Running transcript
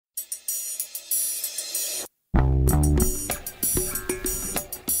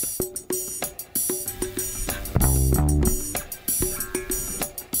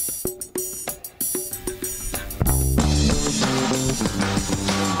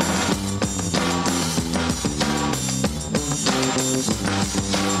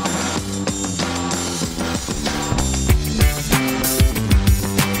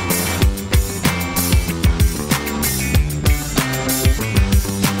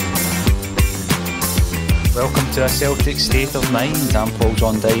Welcome to A Celtic State of Mind. I'm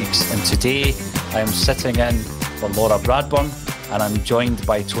John Dykes, and today I am sitting in for Laura Bradburn, and I'm joined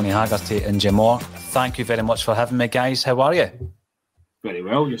by Tony Haggerty and Jim Orr. Thank you very much for having me, guys. How are you? Very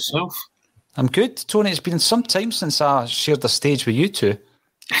well, yourself? I'm good. Tony, it's been some time since I shared the stage with you two,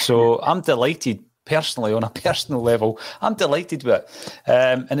 so I'm delighted, personally, on a personal level. I'm delighted with it.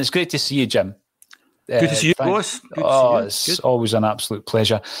 And it's great to see you, Jim. Good to see you, boss. It's always an absolute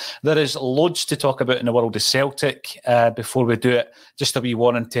pleasure. There is loads to talk about in the world of Celtic. Before we do it, just a wee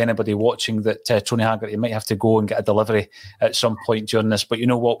warning to anybody watching that Tony Haggerty might have to go and get a delivery at some point during this. But you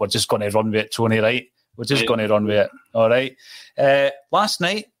know what? We're just going to run with it, Tony, right? We're just going to run with it. All right. Last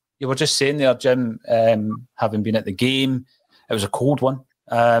night, you were just saying there, Jim, having been at the game, it was a cold one.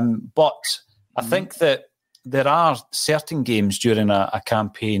 But I think that there are certain games during a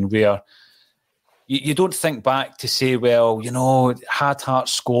campaign where you don't think back to say, well, you know, had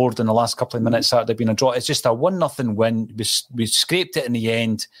Hearts scored in the last couple of minutes, that would have been a draw. It's just a 1-0 win. We scraped it in the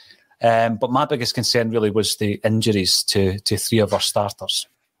end. But my biggest concern really was the injuries to three of our starters.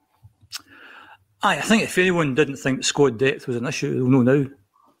 I think if anyone didn't think squad depth was an issue, they'll know now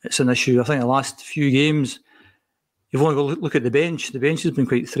it's an issue. I think the last few games, you've only got to look at the bench. The bench has been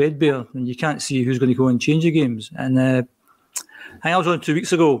quite threadbare, and you can't see who's going to go and change the games. And I think I was on 2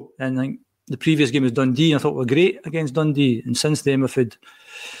 weeks ago, and I think the previous game was Dundee, and I thought we were great against Dundee. And since then, we've had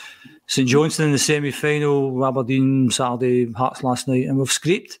St Johnstone in the semi-final, Aberdeen Saturday, Hearts last night, and we've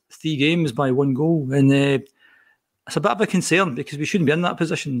scraped 3 games by 1 goal. And it's a bit of a concern because we shouldn't be in that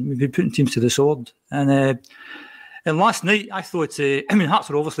position. We've been putting teams to the sword. And last night, I thought, Hearts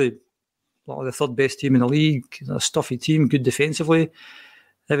are obviously the third best team in the league. They're a stuffy team, good defensively.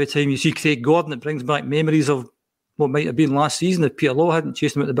 Every time you see Craig Gordon, it brings back memories of what might have been last season if Peter Law hadn't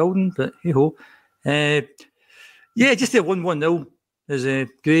chased him out the building, but hey-ho. Just a 1-1-0 is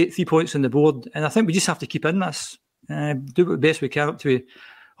great, 3 points on the board, and I think we just have to keep in this, do what best we can up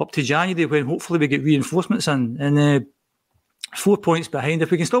to January when hopefully we get reinforcements in, and 4 points behind. If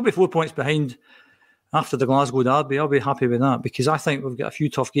we can still be 4 points behind after the Glasgow derby, I'll be happy with that, because I think we've got a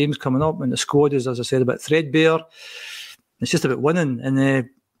few tough games coming up, and the squad is, as I said, a bit threadbare. It's just about winning, and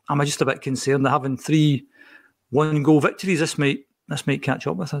I'm just a bit concerned that having 3 1-goal victories, this might catch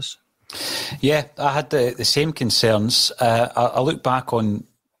up with us. Yeah, I had the same concerns. I look back on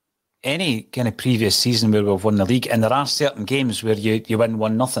any kind of previous season where we've won the league, and there are certain games where you win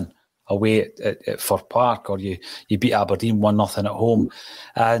 1-0 away at Fir Park, or you beat Aberdeen 1-0 at home.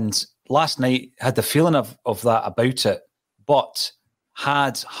 And last night had the feeling of that about it, but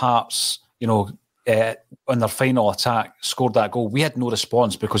had Hearts, on their final attack, scored that goal, we had no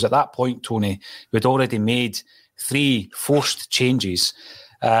response, because at that point, Tony, we'd already made 3 forced changes.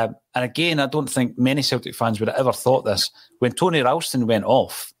 And again, I don't think many Celtic fans would have ever thought this. When Tony Ralston went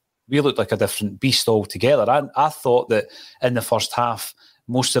off, we looked like a different beast altogether. I thought that in the first half,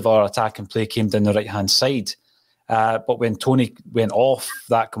 most of our attack and play came down the right-hand side. But when Tony went off,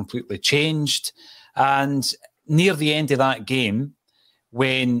 that completely changed. And near the end of that game,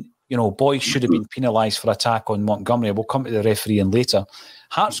 when Boyce should have been penalised for attack on Montgomery, we'll come to the refereeing later,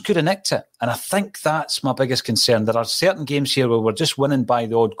 Hearts could have nicked it. And I think that's my biggest concern. There are certain games here where we're just winning by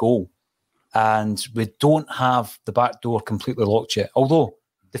the odd goal, and we don't have the back door completely locked yet. Although,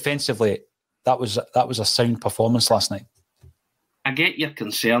 defensively, that was a sound performance last night. I get your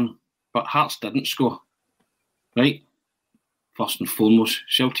concern, but Hearts didn't score. Right? First and foremost,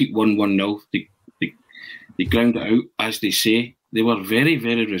 Celtic won 1-0. They ground it out, as they say. They were very,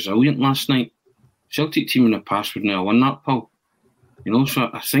 very resilient last night. Celtic team in the past would never won that, Paul. So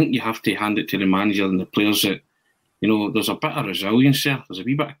I think you have to hand it to the manager and the players that, there's a bit of resilience there. There's a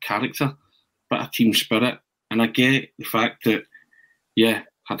wee bit of character, a bit of team spirit. And I get the fact that,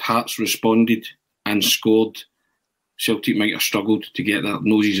 had Hearts responded and scored, Celtic might have struggled to get their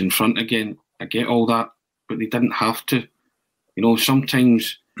noses in front again. I get all that, but they didn't have to.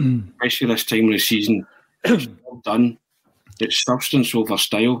 Sometimes, especially this time of the season, it's all done. It's substance over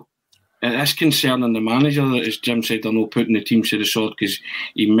style. It is concerning the manager that, as Jim said, they're not putting the team to the sword, because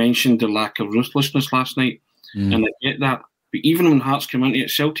he mentioned the lack of ruthlessness last night. And I get that. But even when Hearts came into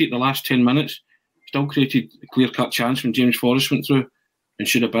it, Celtic, the last 10 minutes, still created a clear-cut chance when James Forrest went through and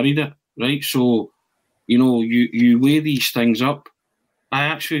should have buried it, right? So, you weigh these things up. I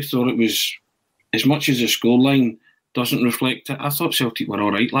actually thought it was, as much as the scoreline doesn't reflect it, I thought Celtic were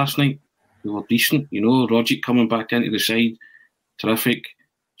all right last night. They were decent. Rogic coming back into the side, terrific.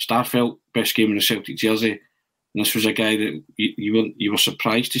 Starfelt, best game in the Celtic jersey. And this was a guy that you were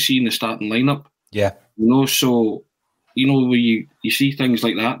surprised to see in the starting lineup. Yeah. So, where you see things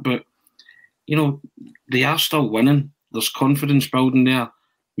like that, but, they are still winning. There's confidence building there,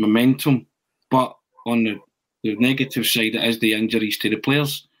 momentum. But on The negative side is the injuries to the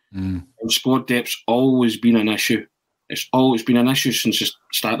players. And squad depth's always been an issue. It's always been an issue since the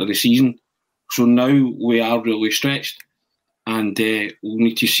start of the season. So now we are really stretched, and we'll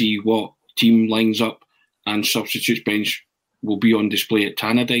need to see what team lines up and substitutes bench will be on display at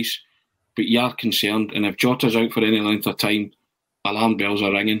Tannadice. But you are concerned, and if Jota's out for any length of time, alarm bells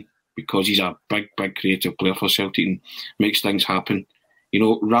are ringing, because he's a big, big creative player for Celtic and makes things happen. You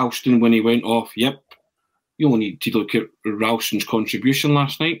know, Ralston, when he went off, you only need to look at Ralston's contribution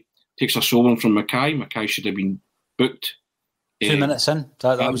last night. Takes a solo from Mackay. Mackay should have been booked. 2 minutes in,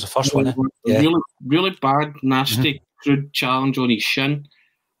 that was the first one. Really, really bad, nasty, crude challenge on his shin,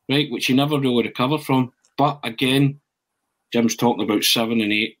 right, which he never really recovered from. But again, Jim's talking about 7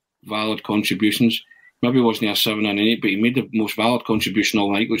 and 8 valid contributions. Maybe it wasn't a 7 and an 8, but he made the most valid contribution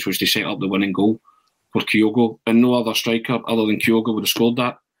all night, which was to set up the winning goal for Kyogo. And no other striker other than Kyogo would have scored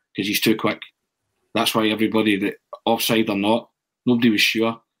that, because he's too quick. That's why everybody, that offside or not, nobody was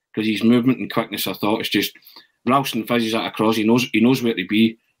sure, because his movement and quickness, I thought, it's just Ralston fizzes that across. He knows where to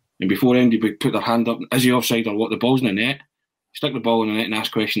be, and before anybody put their hand up, is he offside or what? The ball's in the net. Stick the ball in the net and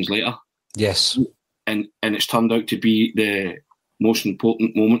ask questions later. Yes, and it's turned out to be the most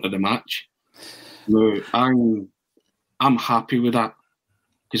important moment of the match. No, I'm happy with that,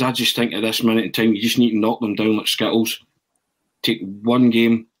 because I just think at this minute in time you just need to knock them down like Skittles. Take one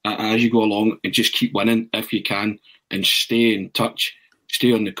game as you go along and just keep winning if you can, and stay in touch,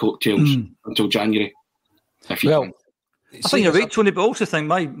 stay on the coattails until January. If you can. I think you're right, Tony, but I also think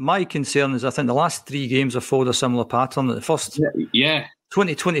my concern is I think the last 3 games have followed a similar pattern. The first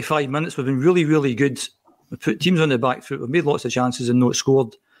 20-25 minutes we've been really, really good. We put teams on the back foot, we've made lots of chances and not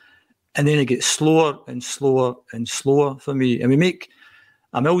scored. And then it gets slower and slower and slower for me. And we make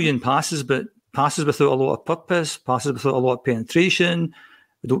a million passes, but passes without a lot of purpose, passes without a lot of penetration.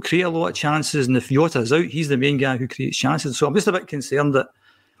 We don't create a lot of chances. And if Jota's out, he's the main guy who creates chances. So I'm just a bit concerned that,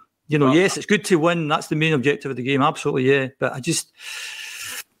 yes, it's good to win. That's the main objective of the game. Absolutely, yeah. But I just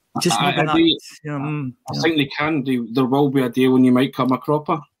I think they can do. There will be a day when you might come a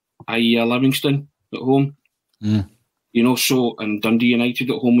cropper, i.e. Livingston at home. So, and Dundee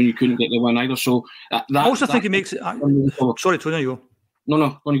United at home when you couldn't get the win either. So I also think it makes it. Sorry, Tony, you go.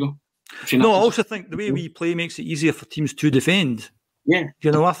 No, on you go. No, I also think the way we play makes it easier for teams to defend. Yeah.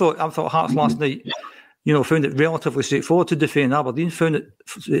 I thought Hearts last night, found it relatively straightforward to defend. Aberdeen found it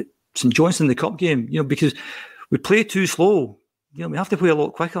St Johnstone in the cup game, because we play too slow. We have to play a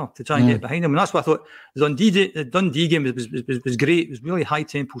lot quicker to try and get behind them. And that's what I thought. The Dundee game was great. It was really high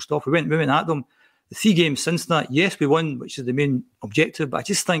tempo stuff. We went at them. The 3 games since that, yes, we won, which is the main objective. But I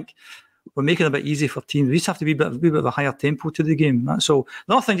just think we're making it a bit easy for teams. We just have to be a bit of a higher tempo to the game. That's all.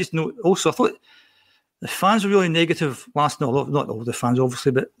 Another thing, also, I thought the fans were really negative last night. Not all the fans,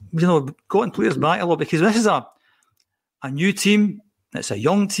 obviously, but gotten players back a lot, because this is a new team. It's a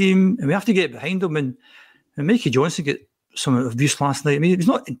young team, and we have to get behind them. And Mikey Johnson got some abuse last night. I mean, he's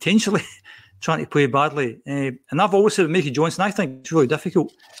not intentionally trying to play badly. And I've always said with Mikey Johnson, I think it's really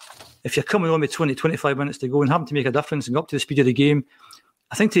difficult. If you're coming on with 20-25 minutes to go and having to make a difference and go up to the speed of the game,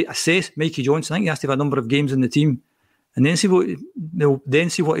 I think to assess Mikey Johnson, I think he has to have a number of games in the team and then see what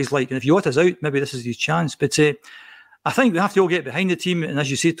he's like. And if Jota's out, maybe this is his chance. But I think we have to all get behind the team. And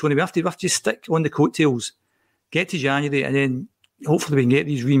as you say, Tony, we have to stick on the coattails, get to January, and then hopefully we can get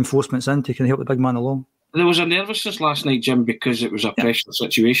these reinforcements in to help the big man along. There was a nervousness last night, Jim, because it was a pressure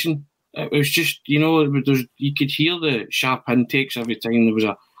situation. It was just, you could hear the sharp intakes every time there was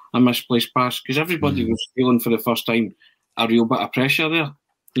a misplaced pass, because everybody was feeling for the first time a real bit of pressure there.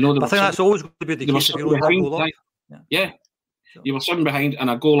 I think that's always going to be the case. You were sitting behind and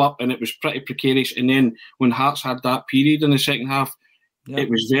a goal up, and it was pretty precarious. And then when Hearts had that period in the second half, it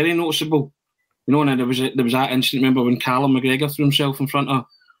was very noticeable. And there was that incident. Remember when Callum McGregor threw himself in front of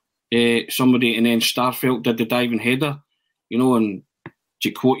somebody, and then Starfelt did the diving header. And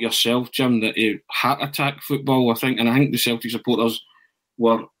to quote yourself, Jim, that heart attack football. I think the Celtic supporters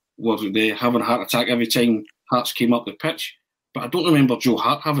were they having a heart attack every time Hearts came up the pitch. But I don't remember Joe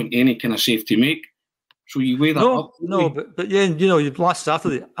Hart having any kind of save to make. So you weigh that up. No, but last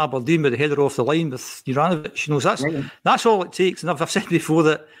Saturday, Aberdeen with the header off the line with Juranovic, that's all it takes. And I've said before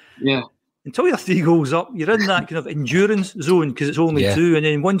that until you're 3 goals up, you're in that kind of endurance zone, because it's only 2. And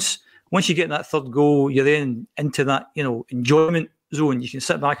then once you get that 3rd goal, you're then into that, enjoyment zone. You can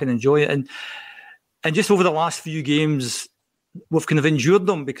sit back and enjoy it. And just over the last few games, we've kind of endured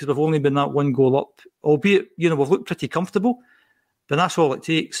them because we've only been that 1 goal up, albeit, we've looked pretty comfortable, but that's all it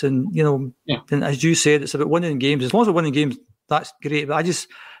takes. And, and as you said, it's about winning games. As long as we're winning games, that's great. But I just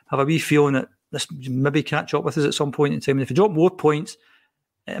have a wee feeling that this maybe catch up with us at some point in time. And if we drop more points,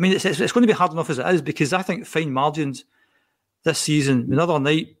 I mean, it's going to be hard enough as it is, because I think fine margins this season. The other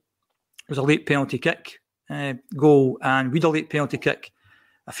night was a late penalty kick goal, and we had a late penalty kick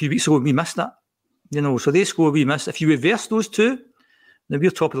a few weeks ago. We missed that, so they score, we missed. If you reverse those two, then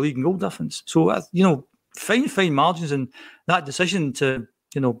we're top of the league in goal difference. So, fine margins, and that decision to,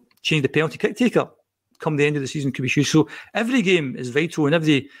 change the penalty kick taker come the end of the season could be huge. So every game is vital, and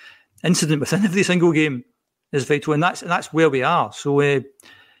every incident within every single game is vital, and that's where we are. So,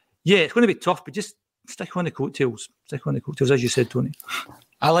 it's going to be tough, but just stick on the coattails. Stick on the coattails, as you said, Tony.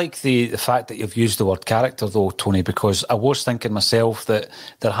 I like the fact that you've used the word character, though, Tony, because I was thinking myself that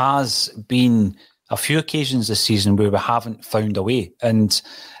there has been a few occasions this season where we haven't found a way. And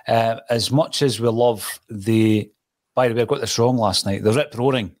as much as we love by the way, I got this wrong last night, the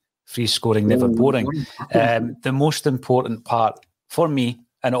rip-roaring, free-scoring, never boring. The most important part for me,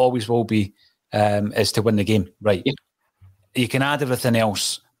 and it always will be, is to win the game, right? Yeah. You can add everything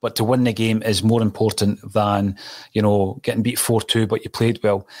else, but to win the game is more important than, getting beat 4-2, but you played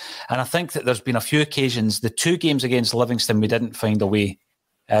well. And I think that there's been a few occasions, the 2 games against Livingston, we didn't find a way.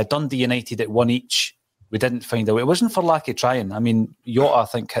 Dundee United at 1 each, we didn't find a way. It wasn't for lack of trying. I mean, Jota, I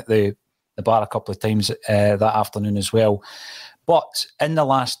think, hit the bar a couple of times that afternoon as well. But in the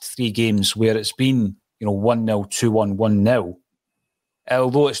last 3 games where it's been, 1-0, 2-1, 1-0,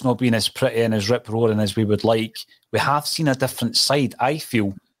 although it's not been as pretty and as rip-roaring as we would like, we have seen a different side, I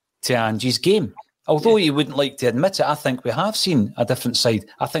feel, to Angie's game. Although you wouldn't like to admit it, I think we have seen a different side.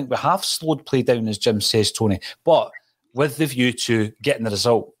 I think we have slowed play down, as Jim says, Tony, but with the view to getting the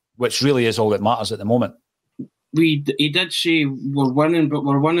result, which really is all that matters at the moment. He did say we're winning, but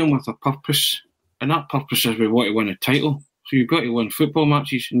we're winning with a purpose. And that purpose is we want to win a title. So you've got to win football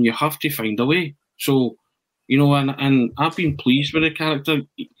matches, and you have to find a way. So, and I've been pleased with the character.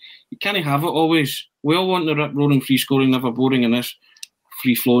 You can't have it always. We all want the rip-roaring, free-scoring, never boring, and this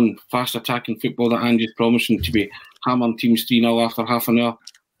free-flowing, fast-attacking football that Andy's promising to be hammering teams 3-0 after half an hour,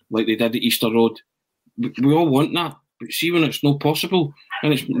 like they did at Easter Road. We all want that. But see, when it's not possible,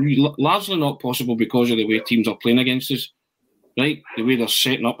 and it's largely not possible because of the way teams are playing against us, right? The way they're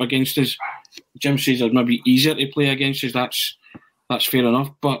setting up against us. Jim says it's maybe easier to play against us. That's fair enough.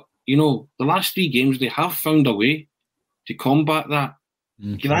 But, the last 3 games, they have found a way to combat that.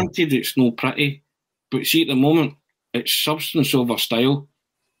 Mm-hmm. Granted, it's no pretty, but see, at the moment, it's substance over style.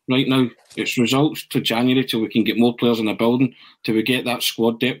 Right now, it's results to January till we can get more players in the building, till we get that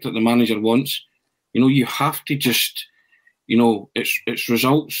squad depth that the manager wants. You have to just... it's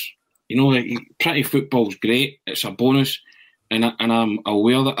results. Pretty football's great. It's a bonus. And I'm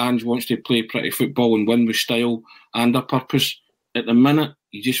aware that Ange wants to play pretty football and win with style and a purpose. At the minute,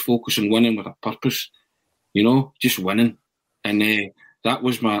 you just focus on winning with a purpose. Just winning. And that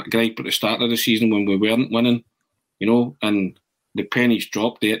was my gripe at the start of the season when we weren't winning. And the pennies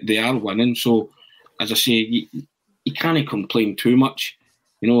dropped. They are winning. So, as I say, you can't complain too much,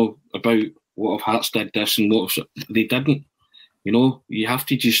 about what if Hearts did this and what if they didn't. You have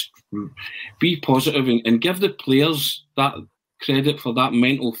to just be positive and give the players that credit for that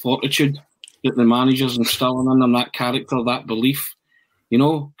mental fortitude that the manager's instilling in them, that character, that belief,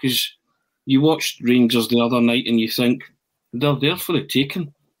 because you watched Rangers the other night and you think they're there for the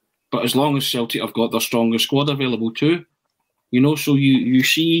taking. But as long as Celtic have got their strongest squad available too, so you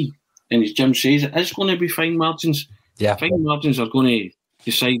see, and as Jim says, it is going to be fine margins. Yeah. Fine margins are going to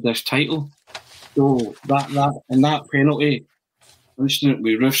decide this title. So that penalty incident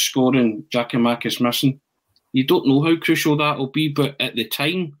with Roof scoring, Giakoumakis missing, you don't know how crucial that will be, but at the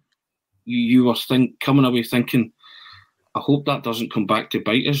time, you were coming away thinking, I hope that doesn't come back to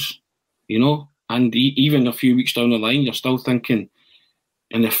bite us, and even a few weeks down the line, you're still thinking,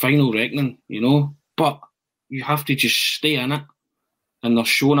 in the final reckoning, but you have to just stay in it, and they're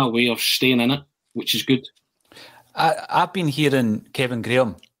showing a way of staying in it, which is good. I've been hearing Kevin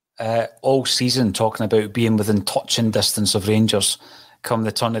Graham all season talking about being within touching distance of Rangers come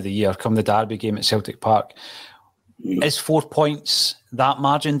the turn of the year, come the derby game at Celtic Park. Is 4 points that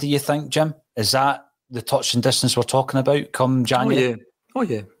margin, do you think, Jim? Is that the touching distance we're talking about come January? Oh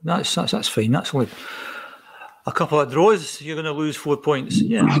yeah. That's fine. That's only a couple of draws. You're going to lose 4 points.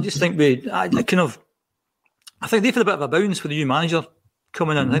 Yeah, I just think I think they've had a bit of a bounce with the new manager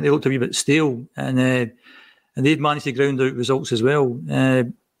coming in. I think they looked a wee bit stale, and they've managed to ground out results as well.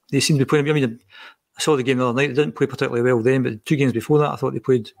 They seem to be playing. I mean, I saw the game the other night. They didn't play particularly well then, but 2 games before that, I thought they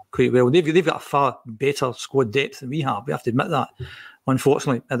played quite well. They've got a far better squad depth than we have. We have to admit that,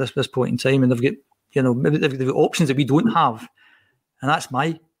 unfortunately, at this point in time. And they've got, maybe they've got options that we don't have, and that's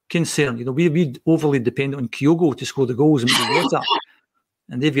my concern. We're overly dependent on Kyogo to score the goals and maybe better,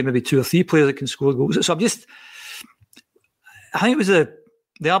 and they've got maybe 2 or 3 players that can score goals. So I think it was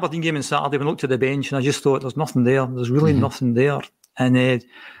the Aberdeen game on Saturday, when I looked at the bench and I just thought, there's nothing there. There's really nothing there. And I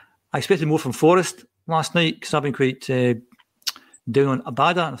expected more from Forrest last night because I've been quite down on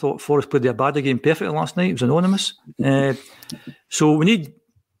Abada. And I thought Forrest played the Abada game perfectly last night. It was anonymous. So we need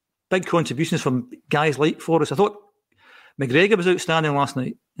big contributions from guys like Forrest. I thought McGregor was outstanding last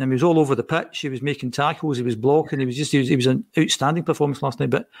night. He was all over the pitch. He was making tackles. He was blocking. He was an outstanding performance last night.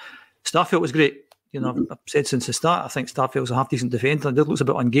 But Starfelt was great. I've said since the start, I think Starfelt's a half-decent defender. It did look a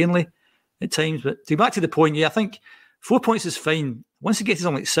bit ungainly at times. But to go back to the point, I think 4 points is fine. Once it gets to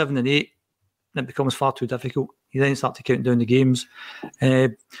something like 7 and 8, it becomes far too difficult. You then start to count down the games. I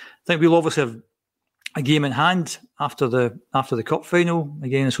think we'll obviously have a game in hand after the cup final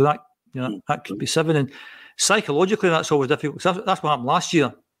again. So that could be 7. And psychologically, that's always difficult. That's what happened last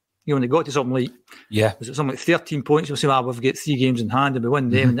year. When they got to something like, was it something like 13 points? You'll say, we've got 3 games in hand and we win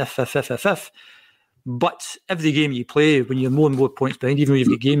them, and if. But every game you play, when you're more and more points behind, even when you've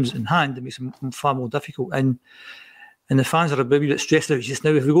got games in hand, it makes it far more difficult. And the fans are a bit stressed out just now.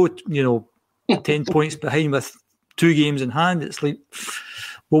 If we go, 10 points behind with 2 games in hand, it's like,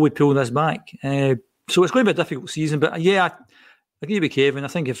 will we pull this back? So it's going to be a difficult season. But I agree with Kevin. I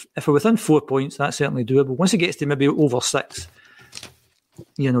think if we're within 4 points, that's certainly doable. Once it gets to maybe over 6,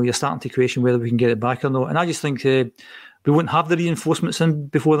 you're starting to question whether we can get it back or not. And I just think we won't have the reinforcements in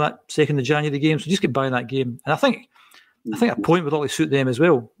before that 2nd of January game, so just get by that game. And I think a point would always suit them as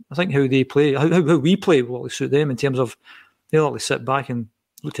well. I think how they play, how we play will always suit them in terms of they'll always sit back and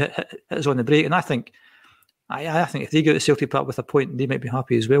look to hit us on the break. And I think if they get to Celtic Park with a point, they might be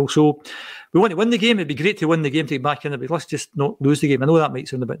happy as well. So we want to win the game. It'd be great to win the game to get back in it, but let's just not lose the game. I know that might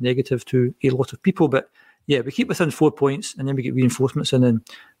sound a bit negative to a lot of people, but we keep within 4 points and then we get reinforcements in and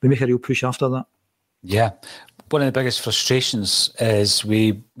we make a real push after that. Yeah. One of the biggest frustrations is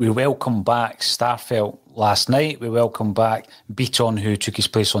we welcome back Starfelt last night. We welcome back Beaton, who took his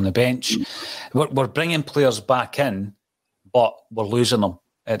place on the bench. We're bringing players back in, but we're losing them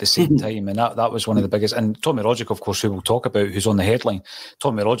at the same time. And that was one of the biggest. And Tommy Rogic, of course, who we'll talk about, who's on the headline.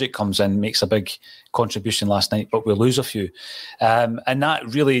 Tommy Rogic comes in, makes a big contribution last night, but we lose a few. And that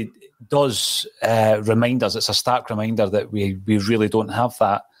really does remind us, it's a stark reminder that we really don't have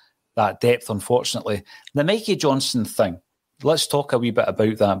that depth, unfortunately. The Mikey Johnson thing, let's talk a wee bit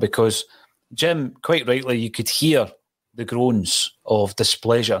about that, because Jim, quite rightly, you could hear the groans of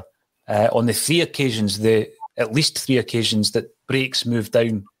displeasure on the at least three occasions that breaks moved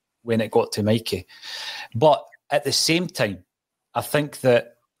down when it got to Mikey. But at the same time, I think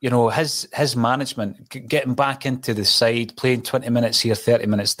that his management, getting back into the side, playing 20 minutes here, 30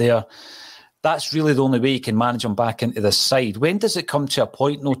 minutes there, that's really the only way you can manage him back into the side. When does it come to a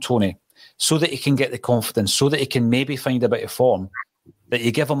point, Tony, so that he can get the confidence, so that he can maybe find a bit of form, that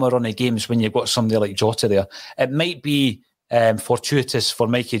you give him a run of games when you've got somebody like Jota there? It might be fortuitous for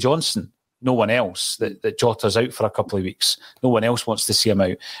Mikey Johnson, no one else, that Jota's out for a couple of weeks. No one else wants to see him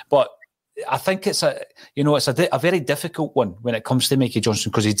out. But I think it's a very difficult one when it comes to Mikey Johnson,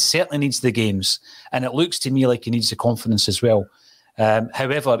 because he certainly needs the games, and it looks to me like he needs the confidence as well.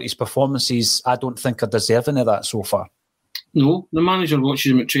 However, his performances, I don't think are deserving of that so far. No, the manager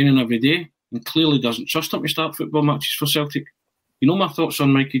watches him at training every day and clearly doesn't trust him to start football matches for Celtic. My thoughts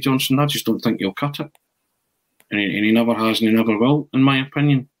on Mikey Johnson, I just don't think he'll cut it. And he never has and he never will, in my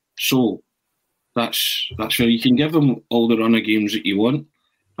opinion. So that's where you can give him all the run of games that you want.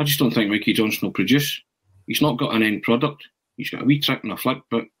 I just don't think Mikey Johnson will produce. He's not got an end product. He's got a wee trick and a flick,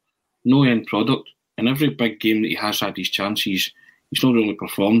 but no end product. In every big game that he has had his chances, he's not really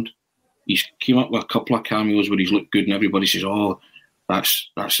performed. He's came up with a couple of cameos where he's looked good and everybody says, that's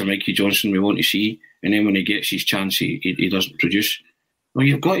the Mikey Johnson we want to see. And then when he gets his chance, he doesn't produce. Well,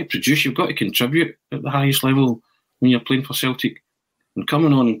 you've got to produce, you've got to contribute at the highest level when you're playing for Celtic. And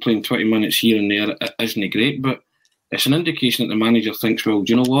coming on and playing 20 minutes here and there isn't great, but it's an indication that the manager thinks, well,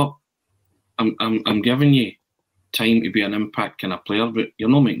 do you know what? I'm giving you time to be an impact kind of player, but you're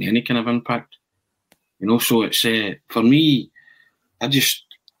not making any kind of impact. So it's for me, I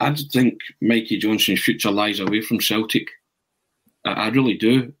think Mikey Johnson's future lies away from Celtic. I really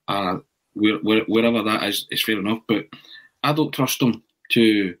do. Wherever that is fair enough, but I don't trust him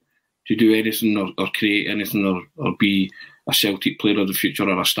to do anything or create anything or be a Celtic player of the future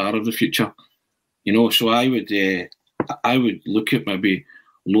or a star of the future. So I would look at maybe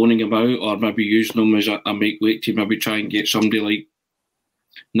loaning him out or maybe using him as a make weight to maybe try and get somebody like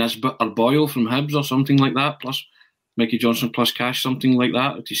Nisbet or Boyle from Hibs or something like that, plus Mikey Johnson plus cash, something like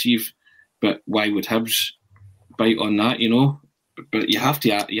that, to see if. But why would Hibs bite on that? But you have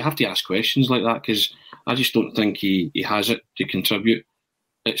to ask questions like that, because I just don't think he has it to contribute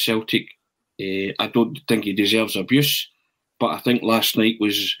at Celtic. I don't think he deserves abuse, But I think last night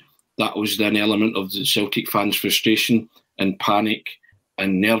was an element of the Celtic fans' frustration and panic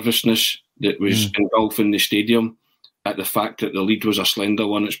and nervousness that was engulfing the stadium at the fact that the lead was a slender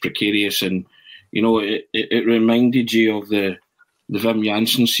one. It's precarious, and it reminded you of the Wim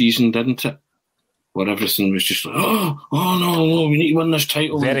Jansen season, didn't it? Where everything was just like, oh no, we need to win this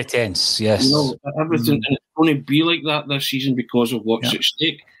title. Very tense, yes. Everything, and it's going to be like that this season because of what's at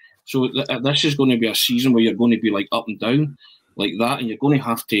stake. So this is going to be a season where you're going to be like up and down like that, and you're going to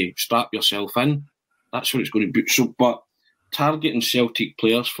have to strap yourself in. That's what it's going to be. So, but targeting Celtic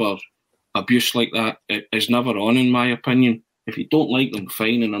players for abuse like that is never on, in my opinion. If you don't like them,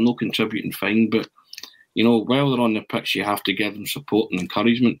 fine, and they're not contributing, fine. But while they're on the pitch, you have to give them support and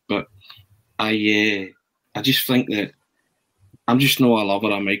encouragement. But I just think that I'm just not a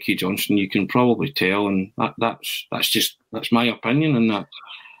lover of Mikey Johnston. You can probably tell, and that's my opinion. And that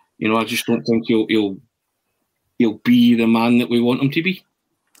I just don't think he'll be the man that we want him to be.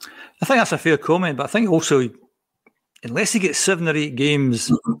 I think that's a fair comment, but I think also, unless he gets 7 or 8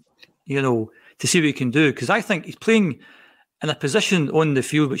 games, to see what he can do, because I think he's playing in a position on the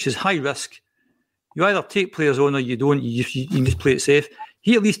field which is high risk. You either take players on or you don't. You just play it safe.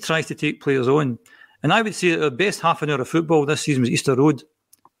 He at least tries to take players on. And I would say that the best half an hour of football this season was Easter Road,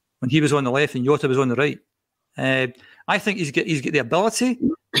 when he was on the left and Jota was on the right. I think he's got the ability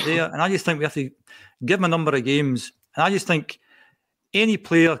there, and I just think we have to give him a number of games. And I just think any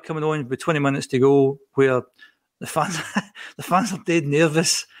player coming on with 20 minutes to go, where the fans are dead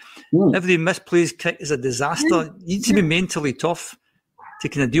nervous, every misplaced kick is a disaster. You need to be mentally tough to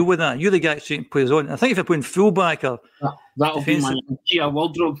kind of deal with that. You're the guy taking players on. I think if you're playing fullback or that'll be my Kia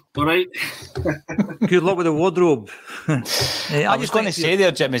wardrobe, all right? Good luck with the wardrobe. I was going to say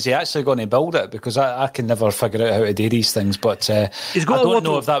there, Jim, is he actually going to build it? Because I can never figure out how to do these things, but I don't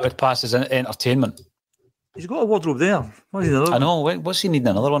know if that would pass as entertainment. He's got a wardrobe there. What is another? I know. What's he needing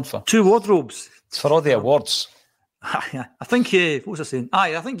another one for? 2 wardrobes. It's for all the awards. I think, what was I saying?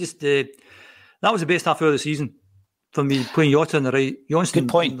 I think just that was the best half hour of the season for me, playing Jota on the right, Johnston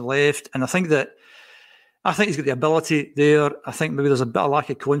on the left. And I think he's got the ability there. I think maybe there's a bit of lack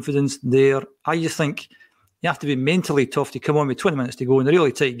of confidence there. I just think you have to be mentally tough to come on with 20 minutes to go in a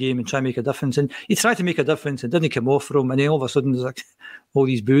really tight game and try and make a difference. And he tried to make a difference and didn't come off for him. And then all of a sudden there's like all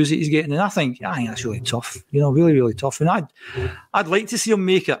these boos that he's getting. And I think that's really tough, really, really tough. And I'd like to see him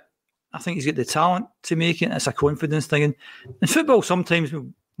make it. I think he's got the talent to make it. It's a confidence thing. And in football, sometimes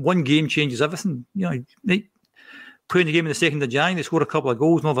one game changes everything. Playing the game in the 2nd of January, they score a couple of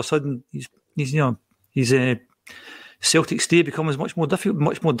goals, and all of a sudden his Celtic State becomes much more different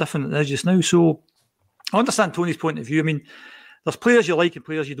than it is just now. So I understand Tony's point of view. I mean, there's players you like and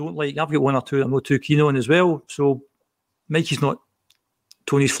players you don't like. I've got 1 or 2 I'm not too keen on as well. So Mikey's not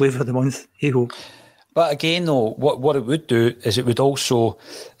Tony's flavour of the month. Hey ho. But again, though, what it would do is it would also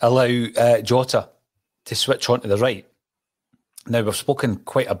allow Jota to switch on to the right. Now, we've spoken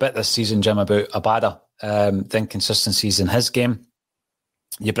quite a bit this season, Jim, about Abada, the inconsistencies in his game.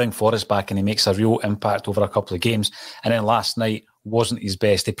 You bring Forrest back and he makes a real impact over a couple of games. And then last night wasn't his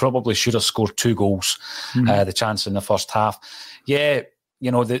best. He probably should have scored 2 goals, the chance in the first half. Yeah,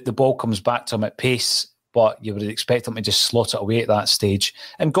 the ball comes back to him at pace, but you would expect him to just slot it away at that stage.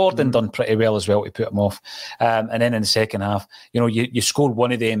 And Gordon done pretty well as well to put him off. And then in the second half, you score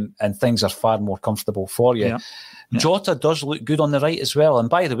one of them and things are far more comfortable for you. Yeah. Jota does look good on the right as well. And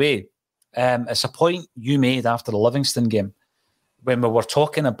by the way, it's a point you made after the Livingston game when we were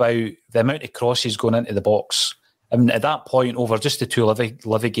talking about the amount of crosses going into the box. And at that point, over just the 2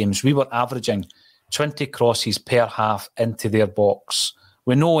 Livy games, we were averaging 20 crosses per half into their box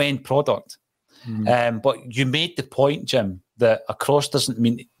with no end product. But you made the point, Jim, that a cross doesn't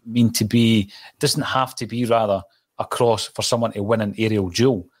have to be a cross for someone to win an aerial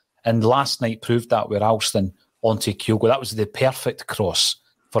duel. And last night proved that with Alston onto Kyogo. That was the perfect cross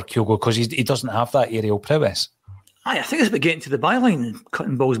for Kyogo because he doesn't have that aerial prowess. I think it's about getting to the byline and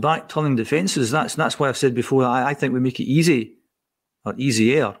cutting balls back, turning defences. That's why I've said before, I think we make it easy or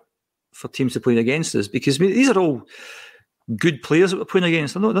easier for teams to play against us, because these are all good players that we're playing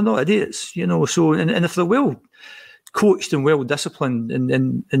against. They're not idiots, So and if they're well coached and well disciplined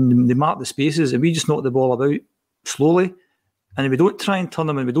and they mark the spaces and we just knock the ball about slowly, and if we don't try and turn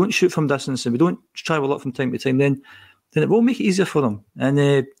them and we don't shoot from distance and we don't travel up from time to time, then it will make it easier for them. And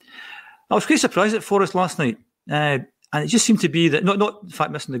I was quite surprised at Forrest last night. And it just seemed to be that, not the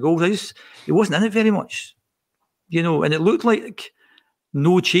fact missing the goals, he wasn't in it very much. And it looked like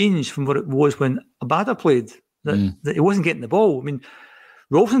no change from what it was when Abada played, that he wasn't getting the ball. I mean,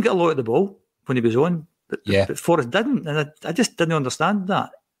 Rolfson got a lot of the ball when he was on, but Forrest didn't. And I just didn't understand that.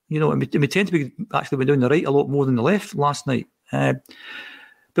 and we tend to be actually went down the right a lot more than the left last night. But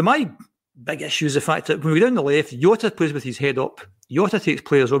my big issue is the fact that when we go down the left, Jota plays with his head up. Jota takes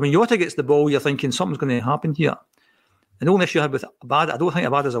players over. When Jota gets the ball, you're thinking something's going to happen here. And the only issue I had with Abada, I don't think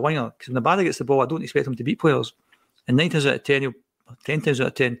Abada's a winger, because when Abada gets the ball, I don't expect him to beat players. And 9 times out of 10, 10 times out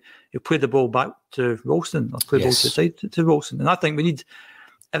of 10, he'll play the ball back to Ralston, or play the ball to the side to Ralston. And I think we need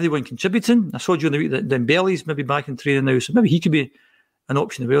everyone contributing. I saw during the week that Dembele's maybe back in training now, so maybe he could be an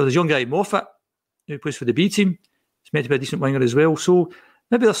option as well. There's a young guy, Moffat, who plays for the B team. He's meant to be a decent winger as well. So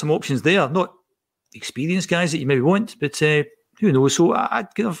maybe there's some options there. Not experienced guys that you maybe want, but who knows? So I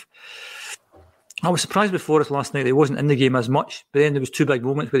was surprised with Forrest last night that he wasn't in the game as much, but then there was 2 big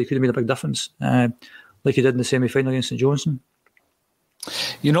moments where he could have made a big difference, like he did in the semi-final against St Johnstone.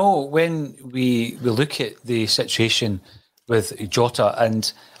 When we look at the situation with Jota,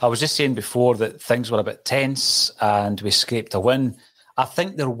 and I was just saying before that things were a bit tense and we scraped a win. I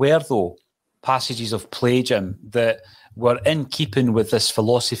think there were, though, passages of play, Jim, that were in keeping with this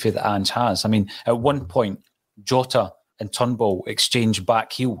philosophy that Ange has. I mean, at one point, Jota and Turnbull exchanged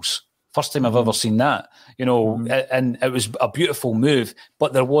back heels. First time I've ever seen that, and it was a beautiful move,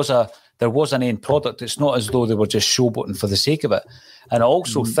 but there was an end product. It's not as though they were just showboating for the sake of it. And I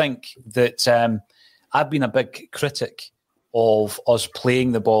also think that I've been a big critic of us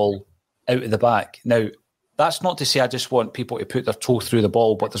playing the ball out of the back. Now, that's not to say I just want people to put their toe through the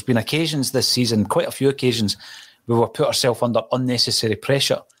ball, but there's been occasions this season, quite a few occasions, where we've put ourselves under unnecessary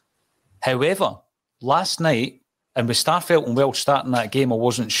pressure. However, last night, and with Starfelt and Welsh starting that game, I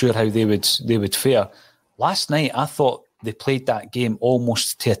wasn't sure how they would fare. Last night, I thought they played that game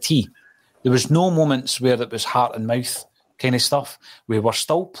almost to a T. There was no moments where it was heart and mouth kind of stuff. We were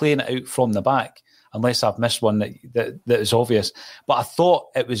still playing it out from the back, unless I've missed one that is obvious. But I thought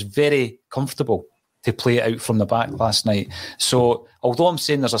it was very comfortable to play it out from the back last night. So although I'm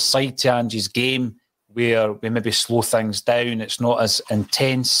saying there's a side to Ange's game where we maybe slow things down, it's not as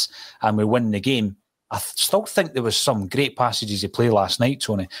intense, and we win the game, I still think there was some great passages of play last night,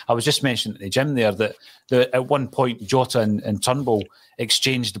 Tony. I was just mentioning at the gym there that at one point Jota and Turnbull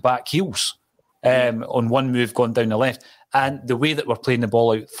exchanged back heels on one move going down the left. And the way that we're playing the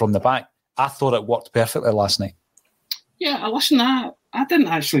ball out from the back, I thought it worked perfectly last night. Yeah, listen, I didn't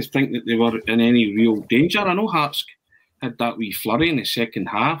actually think that they were in any real danger. I know Hearts had that wee flurry in the second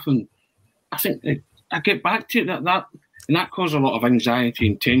half, and I think I get back to it, that caused a lot of anxiety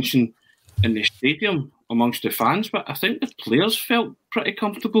and tension in the stadium amongst the fans, but I think the players felt pretty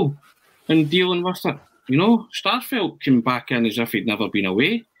comfortable in dealing with it. Starfelt came back in as if he'd never been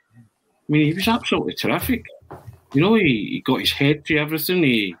away. I mean, he was absolutely terrific. He got his head to everything.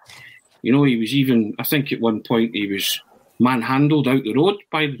 He was even, I think at one point he was manhandled out the road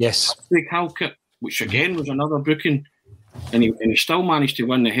by Big Halkett, which again was another booking, and he still managed to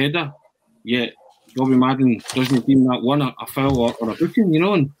win the header, yet Bobby Madden doesn't deem that one a foul or a booking,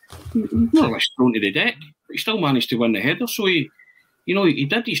 and he's more or less thrown to the deck, but he still managed to win the header. So he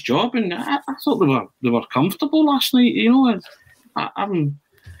did his job, and I thought they were comfortable last night. I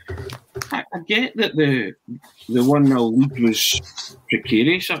get that the 1-0 lead was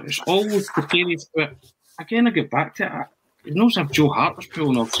precarious. It's always precarious, but again, I get back to it. It knows if Joe Hart was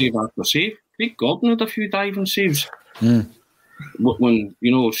pulling off save after save. Craig Gordon had a few diving saves. When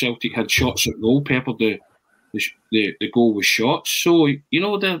Celtic had shots at goal, peppered the goal with shots. So there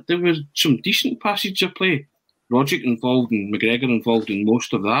were some decent passages of play. Rogic involved and McGregor involved in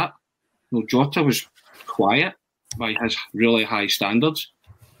most of that. Jota was quiet by his really high standards.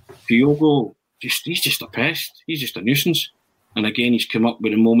 Diogo, he's just a pest. He's just a nuisance. And again, he's come up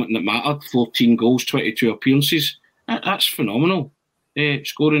with a moment that mattered. 14 goals, 22 appearances. That's phenomenal.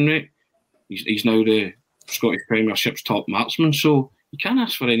 Scoring rate. He's now the Scottish Premiership's top marksman, so you can't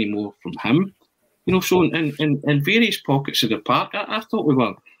ask for any more from him. So in various pockets of the park, I thought we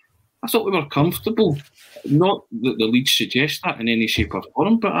were comfortable. Not that the leads suggest that in any shape or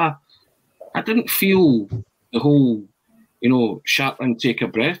form, but I didn't feel the whole, sharp intake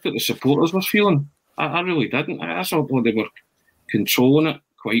of breath that the supporters were feeling. I really didn't. I thought they were controlling it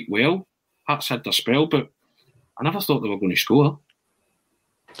quite well. Hearts had their spell, but I never thought they were going to score.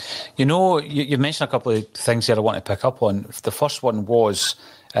 You mentioned a couple of things here I want to pick up on. The first one was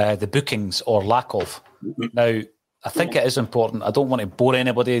the bookings or lack of. Now, I think it is important. I don't want to bore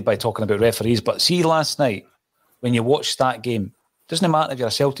anybody by talking about referees, but see last night, when you watched that game, it doesn't matter if you're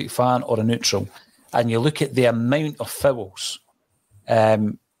a Celtic fan or a neutral, and you look at the amount of fouls,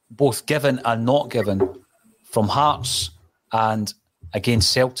 both given and not given, from Hearts and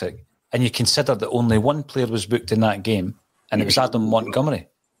against Celtic, and you consider that only one player was booked in that game, and it was Adam Montgomery.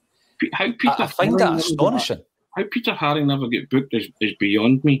 How Peter I find that astonishing. how Peter Haring never get booked is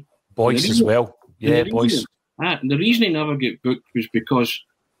beyond me. Boyce as well. Yeah, Boyce. The reason he never get booked was because,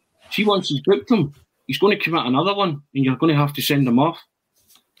 see, once he's booked him, he's going to commit another one, and you're going to have to send him off.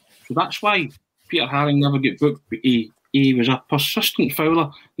 So that's why Peter Haring never get booked. But he was a persistent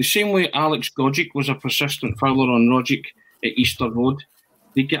fouler, the same way Alex Gogic was a persistent fouler on Rogic at Easter Road.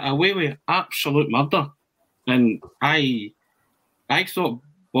 They get away with absolute murder, and I thought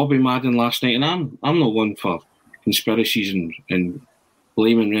Bobby Madden last night, and I'm not one for conspiracies and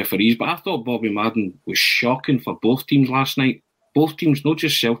blaming referees, but I thought Bobby Madden was shocking for both teams last night. Both teams, not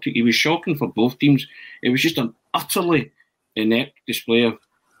just Celtic. He was shocking for both teams. It was just an utterly inept display of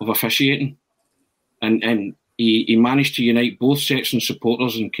officiating, and he managed to unite both sets and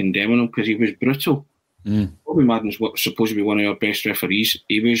supporters in condemning him because he was brutal. Bobby Madden's supposed to be one of our best referees.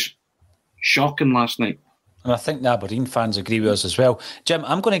 He was shocking last night. And I think the Aberdeen fans agree with us as well. Jim,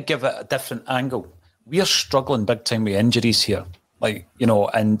 I'm going to give it a different angle. We are struggling big time with injuries here. Like, you know,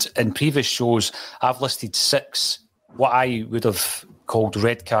 and in previous shows, I've listed 6 what I would have called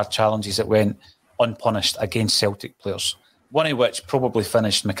red card challenges that went unpunished against Celtic players. One of which probably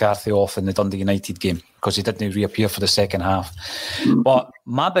finished McCarthy off in the Dundee United game because he didn't reappear for the second half. But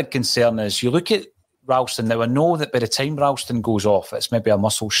my big concern is you look at Ralston. Now, I know that by the time Ralston goes off, it's maybe a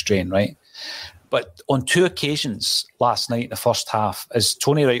muscle strain, right? But on 2 occasions last night in the first half, as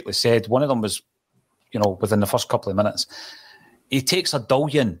Tony rightly said, one of them was, you know, within the first couple of minutes, he takes a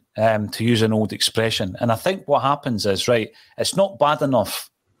dullion, to use an old expression. And I think what happens is, right, it's not bad enough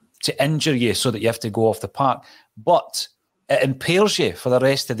to injure you so that you have to go off the park, but it impairs you for the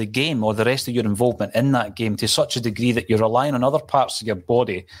rest of the game or the rest of your involvement in that game to such a degree that you're relying on other parts of your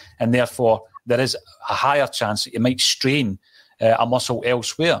body, and therefore there is a higher chance that you might strain a muscle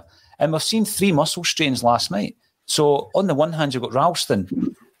elsewhere. And we've seen 3 muscle strains last night. So on the one hand, you've got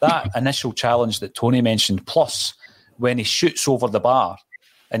Ralston, that initial challenge that Tony mentioned, plus when he shoots over the bar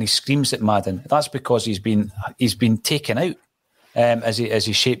and he screams at Madden, that's because he's been taken out as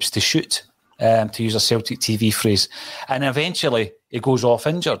he shapes to shoot, to use a Celtic TV phrase. And eventually he goes off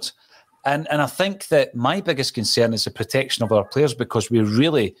injured. And I think that my biggest concern is the protection of our players, because we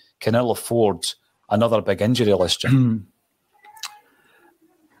really can ill afford another big injury list, Jim.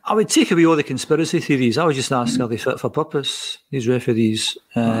 I would take away all the conspiracy theories. I would just ask, are they fit for purpose, these referees?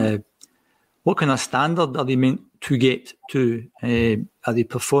 What kind of standard are they meant to get to? Are they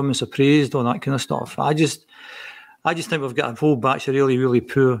performance appraised, all that kind of stuff? I just think we've got a whole batch of really, really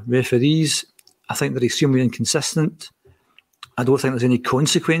poor referees. I think they're extremely inconsistent. I don't think there's any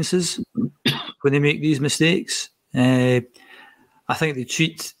consequences when they make these mistakes. I think they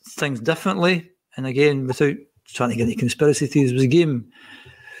treat things differently. And again, without trying to get any conspiracy theories, it was a game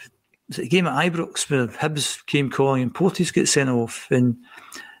at Ibrox where Hibs came calling and Portis gets sent off. And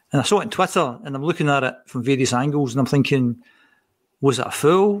I saw it on Twitter, and I'm looking at it from various angles, and I'm thinking, was it a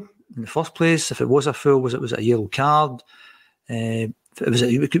foul in the first place? If it was a foul, was it a yellow card? Was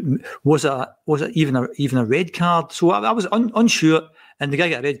it even a red card? So I was unsure, and the guy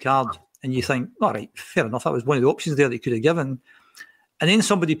got a red card, and you think, all right, fair enough, that was one of the options there that he could have given. And then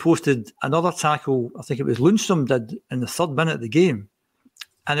somebody posted another tackle, I think it was Lundstrom did, in the 3rd minute of the game,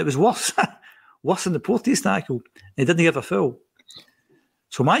 and it was worse than the Portis tackle. He didn't give a foul.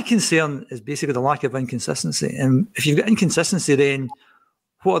 So my concern is basically the lack of inconsistency. And if you've got inconsistency, then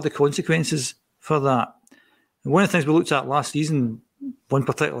what are the consequences for that? And one of the things we looked at last season, one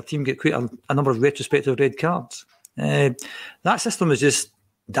particular team get quite a number of retrospective red cards. That system is just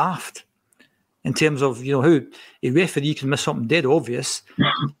daft in terms of, you know, how a referee can miss something dead obvious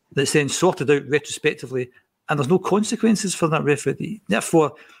that's then sorted out retrospectively, and there's no consequences for that referee.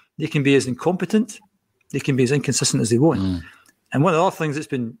 Therefore, they can be as incompetent, they can be as inconsistent as they want. And one of the other things that's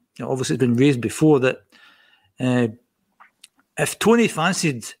been, you know, obviously it's been raised before, that if Tony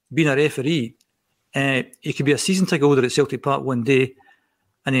fancied being a referee, he could be a season ticket holder at Celtic Park one day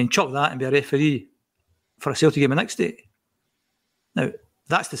and then chuck that and be a referee for a Celtic game the next day. Now,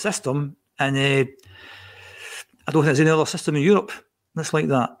 that's the system, and I don't think there's any other system in Europe that's like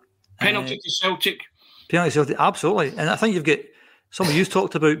that. Penalty to Celtic. Penalty to Celtic, absolutely. And I think you've got, something you've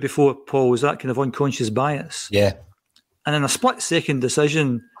talked about before, Paul, was that kind of unconscious bias. Yeah. And in a split-second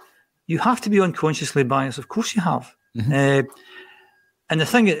decision, you have to be unconsciously biased. Of course you have. And the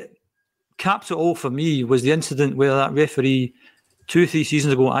thing that capped it all for me was the incident where that referee 2-3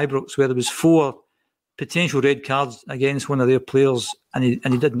 seasons ago at Ibrox, where there was 4 potential red cards against one of their players, and he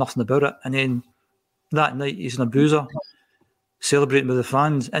did nothing about it. And then that night he's in a boozer celebrating with the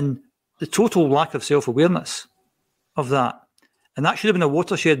fans, and the total lack of self-awareness of that. And that should have been a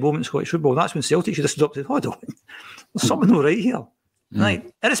watershed moment in Scottish football. That's when Celtic should have stood up and said, hold on, there's something not right here. Right?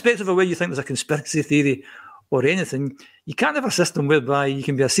 Irrespective of whether you think there's a conspiracy theory or anything. You can't have a system whereby you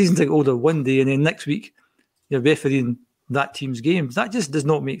can be a season ticket holder one day and then next week you're refereeing that team's games. That just does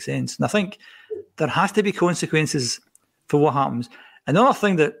not make sense. And I think there has to be consequences for what happens. Another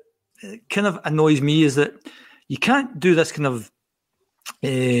thing that kind of annoys me is that you can't do this kind of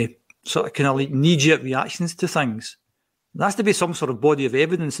like knee-jerk reactions to things. There has to be some sort of body of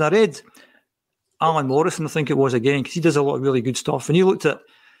evidence. And I read Alan Morrison, I think it was again, because he does a lot of really good stuff. And he looked at,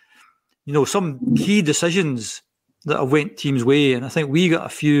 some key decisions that have went teams' way. And I think we got a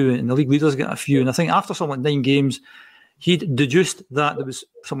few, and the league leaders got a few. And I think after something like 9 games, he'd deduced that there was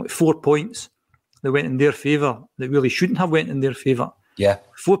something like 4 points that went in their favour that really shouldn't have went in their favour. Yeah.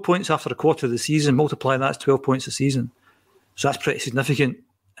 4 points after a quarter of the season, multiply that's 12 points a season. So that's pretty significant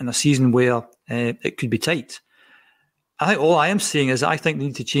in a season where it could be tight. I think all I am saying is I think they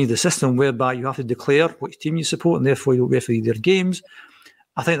need to change the system whereby you have to declare which team you support and therefore you don't referee their games.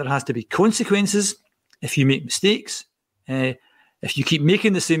 I think there has to be consequences if you make mistakes. If you keep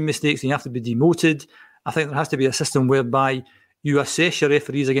making the same mistakes, then you have to be demoted. I think there has to be a system whereby you assess your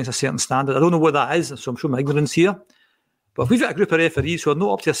referees against a certain standard. I don't know what that is, so I'm showing my ignorance here. But if we've got a group of referees who are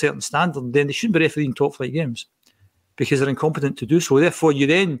not up to a certain standard, then they shouldn't be refereeing top flight games because they're incompetent to do so. Therefore,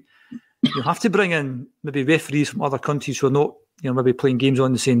 you have to bring in maybe referees from other countries who are not, maybe playing games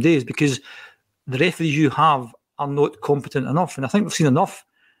on the same days because the referees you have are not competent enough. And I think we've seen enough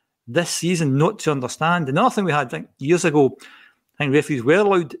this season not to understand. Another thing we had, I think, years ago, I think referees were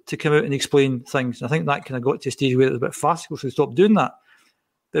allowed to come out and explain things. I think that kind of got to a stage where it was a bit farcical, so they stopped doing that.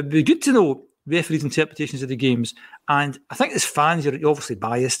 But it'd be good to know referees' interpretations of the games. And I think as fans, you're obviously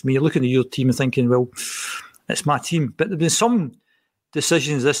biased. I mean, you're looking at your team and thinking, well, it's my team. But there have been some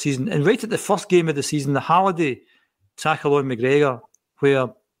decisions this season. And right at the first game of the season, the Halliday tackle on McGregor, where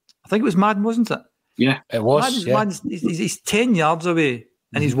I think it was Madden, wasn't it? Yeah, it was. Madden's, he's 10 yards away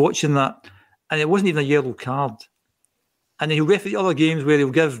and he's watching that. And it wasn't even a yellow card. And then he'll referee other games where he'll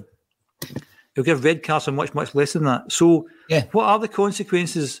give red cards for much, much less than that. So what are the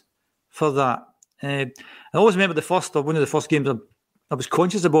consequences for that? I always remember one of the first games I was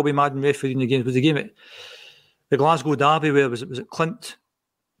conscious of Bobby Madden refereeing the game was the game at the Glasgow Derby where was it Clint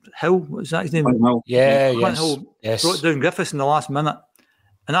Hill? What was that his name? Clint Hill. Yeah, Clint Hill brought down Griffiths in the last minute.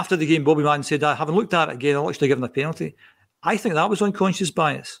 And after the game, Bobby Madden said, I haven't looked at it again, I'll actually give him a penalty. I think that was unconscious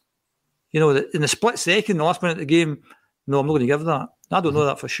bias. In the split second, the last minute of the game, no, I'm not going to give that. I don't know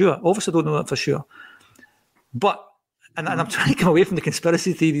that for sure. Obviously, I don't know that for sure. But, and I'm trying to come away from the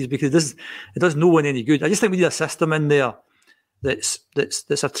conspiracy theories because it does no one any good. I just think we need a system in there that's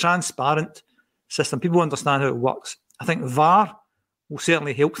a transparent system. People understand how it works. I think VAR will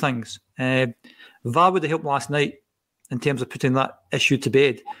certainly help things. VAR would have helped last night in terms of putting that issue to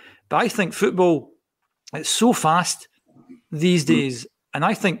bed. But I think football, it's so fast these days. And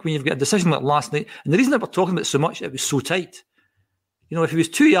I think when you've got a decision like last night, and the reason that we're talking about it so much, it was so tight. If he was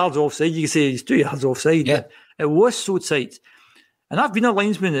 2 yards offside, you could say he's 2 yards offside. Yeah. It was so tight. And I've been a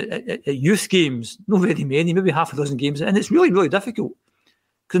linesman at youth games, not very many, maybe half a dozen games, and it's really, really difficult.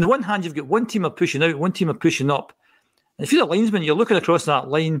 Because on the one hand, you've got one team are pushing out, one team are pushing up. And if you're a linesman, you're looking across that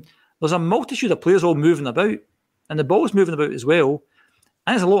line, there's a multitude of players all moving about, and the ball's moving about as well.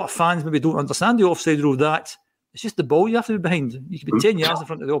 And there's a lot of fans maybe don't understand the offside rule that it's just the ball you have to be behind. You could be 10 yards in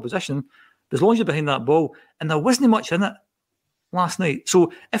front of the opposition, but as long as you're behind that ball, and there wasn't much in it last night.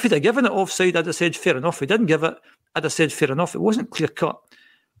 So if he'd have given it offside, I'd have said fair enough. If he didn't give it, I'd have said fair enough. It wasn't clear cut.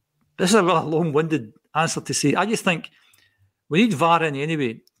 This is a rather long-winded answer to say. I just think we need VAR in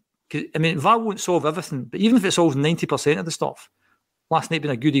anyway. VAR won't solve everything, but even if it solves 90% of the stuff, last night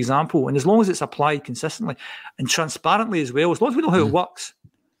being a good example, and as long as it's applied consistently and transparently as well, as long as we know how it works,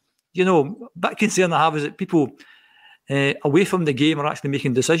 a bit of concern I have is that people away from the game are actually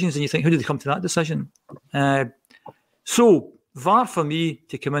making decisions, and you think, how did they come to that decision? So VAR for me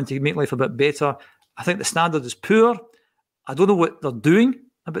to come in to make life a bit better. I think the standard is poor. I don't know what they're doing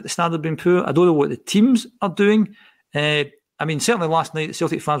about the standard being poor. I don't know what the teams are doing. Certainly last night the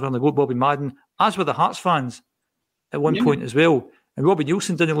Celtic fans were on the go Bobby Madden, as were the Hearts fans at one point as well. And Robbie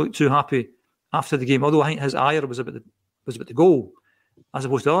Nielsen didn't look too happy after the game, although I think his ire was about the goal as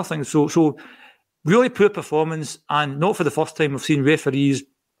opposed to other things. So really poor performance, and not for the first time we've seen referees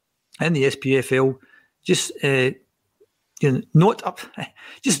in the SPFL just not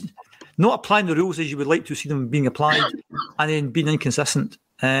applying the rules as you would like to see them being applied, and then being inconsistent.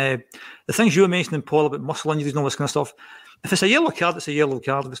 The things you were mentioning, Paul, about muscle injuries and all this kind of stuff, if it's a yellow card, it's a yellow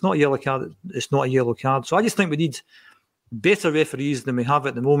card. If it's not a yellow card, it's not a yellow card. So I just think we need better referees than we have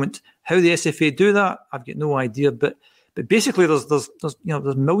at the moment. How the SFA do that, I've got no idea. But basically, there's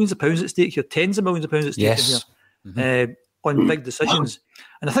millions of pounds at stake here, tens of millions of pounds at stake here. on big decisions.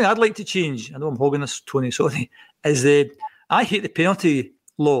 And the thing I'd like to change, I know I'm hogging this, Tony, sorry, is I hate the penalty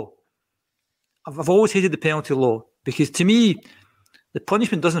law. I've always hated the penalty law because to me, the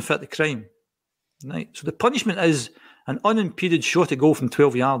punishment doesn't fit the crime. Right? So the punishment is an unimpeded shot at goal from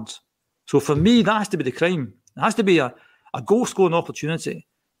 12 yards. So for me, that has to be the crime. It has to be a goal-scoring opportunity.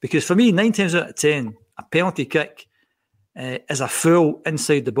 Because for me, 9 times out of 10, a penalty kick is a foul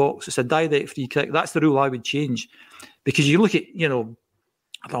inside the box. It's a direct free kick. That's the rule I would change. Because you look at,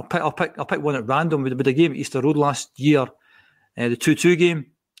 I'll pick one at random. With the game at Easter Road last year, the 2-2 game,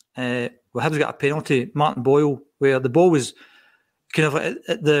 where Hibs got a penalty, Martin Boyle, where the ball was kind of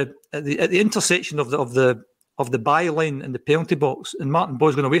at the intersection of the byline in the penalty box, and Martin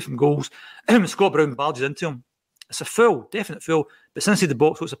Boyle's going away from goals. Scott Brown barges into him. It's a foul, definite foul. But inside the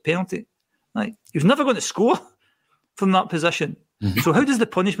box, it's a penalty. Right? He was never going to score from that position. Mm-hmm. So how does the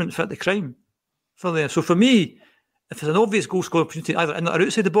punishment fit the crime for there? So for me, if there's an obvious goal scoring opportunity either in or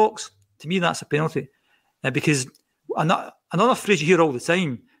outside the box, to me that's a penalty. Because another phrase you hear all the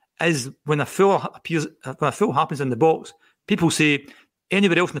time is when a foul happens in the box, people say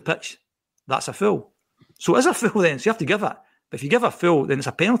anywhere else in the pitch, that's a foul. So it is a foul then, so you have to give it. But if you give a foul, then it's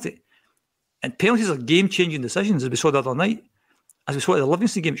a penalty. And penalties are game-changing decisions, as we saw the other night. As we saw at the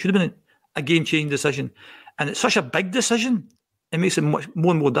Livingston game, it should have been a game-changing decision. And it's such a big decision, it makes it much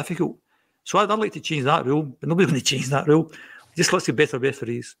more and more difficult. So I'd like to change that rule, but nobody's going to change that rule. Just let's get better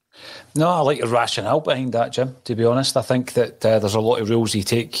referees. No, I like your rationale behind that, Jim, to be honest. I think that there's a lot of rules you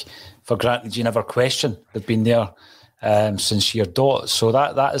take for granted you never question. They've been there since your dot. So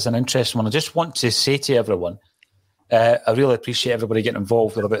that is an interesting one. I just want to say to everyone, I really appreciate everybody getting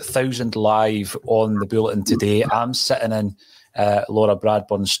involved. We're about 1,000 live on the Bulletin today. I'm sitting in Laura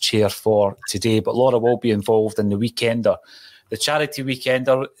Bradburn's chair for today, but Laura will be involved in the Weekender. The Charity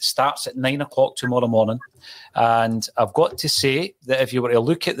Weekender starts at 9 o'clock tomorrow morning. And I've got to say that if you were to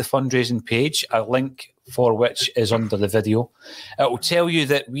look at the fundraising page, a link for which is under the video, it will tell you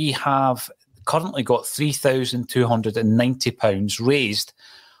that we have currently got £3,290 raised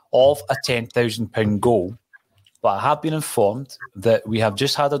of a £10,000 goal. But I have been informed that we have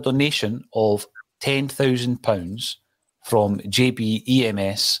just had a donation of £10,000 from JB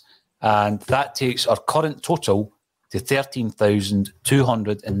EMS, and that takes our current total to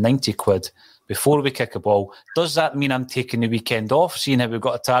 £13,290 before we kick a ball. Does that mean I'm taking the weekend off, seeing how we've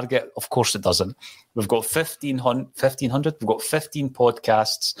got a target? Of course it doesn't. We've got 1,500. We've got 15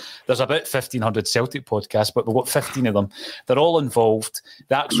 podcasts. There's about 1,500 Celtic podcasts, but we've got 15 of them. They're all involved.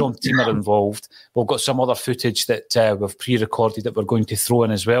 The ACSOM team are involved. We've got some other footage that we've pre-recorded that we're going to throw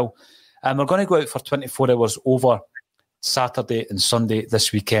in as well. And we're going to go out for 24 hours over Saturday and Sunday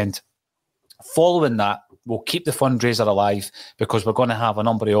this weekend. Following that, we'll keep the fundraiser alive because we're going to have a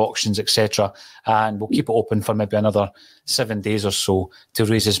number of auctions, etc. And we'll keep it open for maybe another 7 days or so to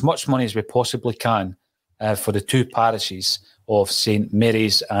raise as much money as we possibly can for the two parishes of St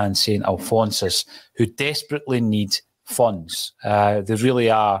Mary's and St Alphonsus, who desperately need funds. They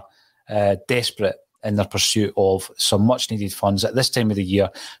really are desperate in their pursuit of some much-needed funds at this time of the year,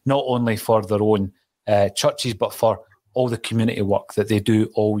 not only for their own churches, but for all the community work that they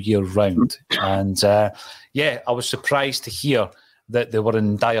do all year round. And I was surprised to hear that they were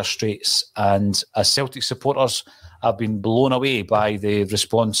in dire straits. And as Celtic supporters, I've been blown away by the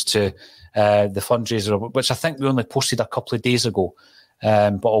response to the fundraiser, which I think we only posted a couple of days ago.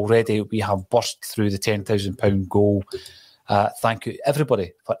 But already we have burst through the £10,000 goal. Thank you,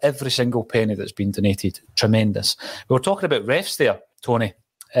 everybody, for every single penny that's been donated. Tremendous. We were talking about refs there, Tony.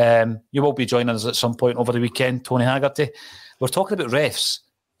 You will be joining us at some point over the weekend, Tony Haggerty. We're talking about refs.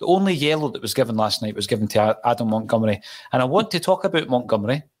 The only yellow that was given last night was given to Adam Montgomery. And I want to talk about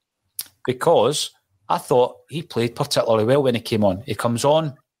Montgomery because I thought he played particularly well when he came on. He comes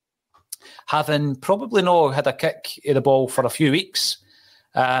on having probably not had a kick of the ball for a few weeks.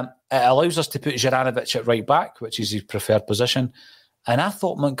 It allows us to put Juranovic at right back, which is his preferred position. And I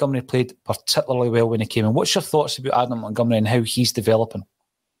thought Montgomery played particularly well when he came in. What's your thoughts about Adam Montgomery and how he's developing?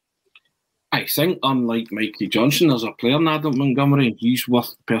 I think, unlike Mikey Johnson, there's a player in Adam Montgomery and he's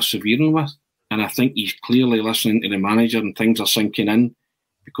worth persevering with. And I think he's clearly listening to the manager and things are sinking in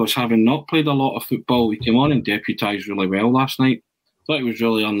because having not played a lot of football, he came on and deputised really well last night. I thought he was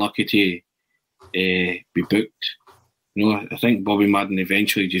really unlucky to be booked. You know, I think Bobby Madden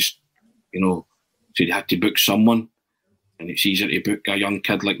eventually just, said he had to book someone. And it's easier to book a young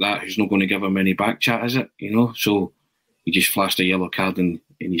kid like that who's not going to give him any back chat, is it? So he just flashed a yellow card in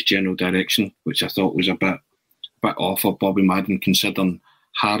his general direction, which I thought was a bit off of Bobby Madden, considering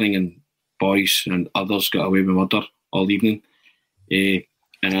Haring and Boyce and others got away with murder all evening. And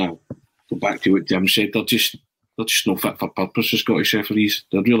I'll go back to what Jim said. They're just they're just no fit for purpose, the Scottish referees.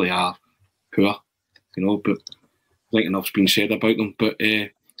 They really are poor, but I think enough's been said about them. But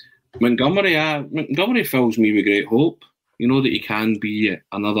Montgomery fills me with great hope, that he can be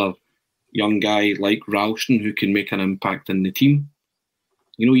another young guy like Ralston who can make an impact in the team.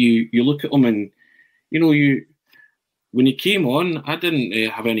 You look at him and, when he came on, I didn't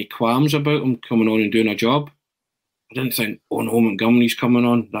have any qualms about him coming on and doing a job. I didn't think, oh no, Montgomery's coming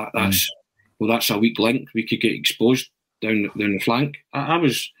on. That's a weak link. We could get exposed down the flank. I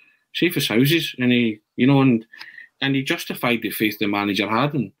was safe as houses, and he justified the faith the manager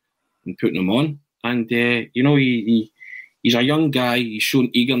had in putting him on. And he's a young guy. He's shown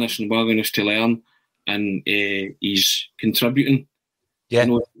eagerness and willingness to learn, and he's contributing. Yeah,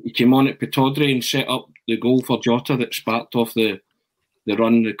 he came on at Pittodrie and set up the goal for Jota that sparked off the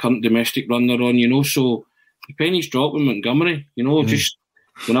run, the current domestic run they're on. So the penny's dropped with Montgomery. Just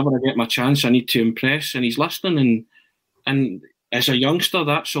whenever I get my chance, I need to impress, and he's listening. And as a youngster,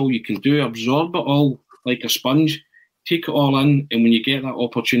 that's all you can do. Absorb it all like a sponge, take it all in, and when you get that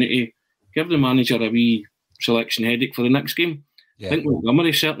opportunity, give the manager a wee selection headache for the next game. Yeah. I think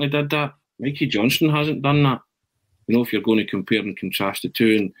Montgomery certainly did that. Mikey Johnston hasn't done that. If you're going to compare and contrast the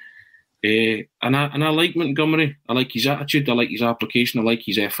two, and I like Montgomery. I like his attitude. I like his application. I like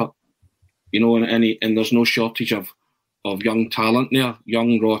his effort. And there's no shortage of young talent there,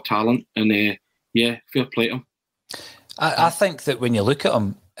 young raw talent, and fair play to him. I think that when you look at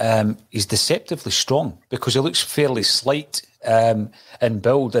him, he's deceptively strong because he looks fairly slight in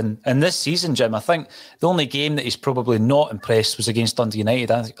build. And this season, Jim, I think the only game that he's probably not impressed was against Dundee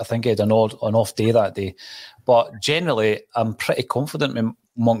United. I think he had an off day that day. But generally, I'm pretty confident in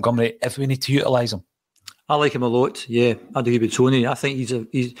Montgomery if we need to utilise him. I like him a lot. Yeah, I'd agree with Tony. I think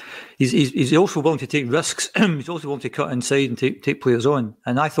he's also willing to take risks. He's also willing to cut inside and take players on.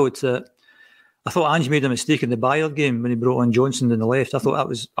 And I thought Ange made a mistake in the Bayern game when he brought on Johnson on the left. I thought that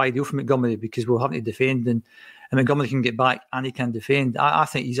was ideal for Montgomery because we're having to defend and Montgomery can get back and he can defend. I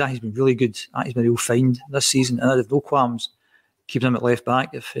think he's been really good. He's been a real find this season, and I have no qualms keeping him at left back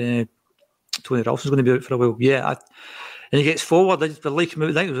if Tony Ralston's going to be out for a while. Yeah, and he gets forward. I like him.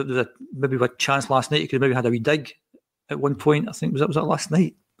 I think there was maybe a chance last night. He could have maybe had a wee dig at one point. I think was that last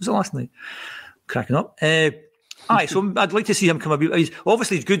night? Was it last night? Cracking up. So I'd like to see him come about.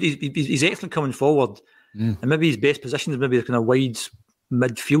 He's good. He's excellent coming forward, and maybe his best position is maybe a kind of wide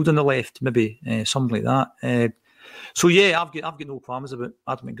midfield on the left, maybe something like that. So yeah, I've got no qualms about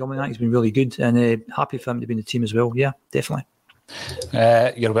Adam Montgomery. I think he's been really good, and happy for him to be in the team as well. Yeah, definitely.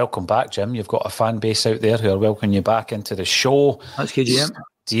 You're welcome back, Jim. You've got a fan base out there who are welcoming you back into the show. That's KGM.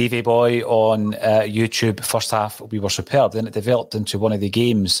 Davey Boy on YouTube. First half, we were superb. Then it developed into one of the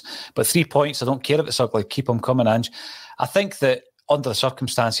games. But 3 points, I don't care if it's ugly. Keep them coming, Ange. I think that under the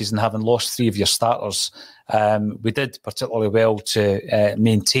circumstances and having lost 3 of your starters, we did particularly well to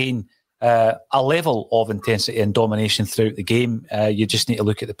maintain a level of intensity and domination throughout the game. You just need to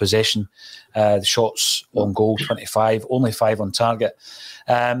look at the possession, the shots on goal, 25, only 5 on target.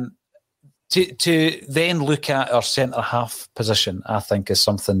 To then look at our centre-half position, I think, is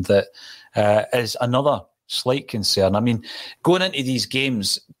something that is another slight concern. I mean, going into these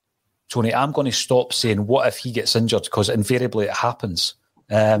games, Tony, I'm going to stop saying, what if he gets injured? Because invariably it happens.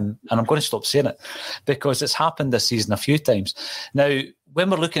 And I'm going to stop saying it because it's happened this season a few times. Now, when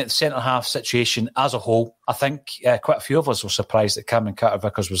we're looking at the centre-half situation as a whole, I think quite a few of us were surprised that Cameron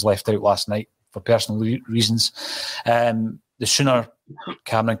Carter-Vickers was left out last night for personal reasons. The sooner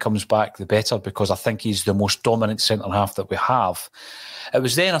Cameron comes back, the better, because I think he's the most dominant centre-half that we have. It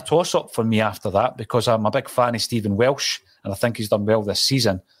was then a toss-up for me after that because I'm a big fan of Stephen Welsh and I think he's done well this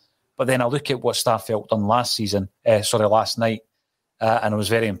season. But then I look at what Starfelt done last night, and I was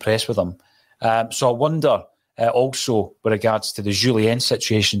very impressed with him. So I wonder also with regards to the Julien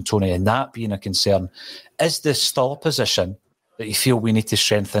situation, Tony, and that being a concern, is this still a position that you feel we need to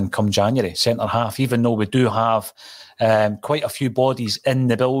strengthen come January, centre-half, even though we do have quite a few bodies in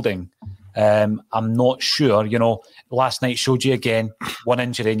the building? I'm not sure. Last night showed you again, one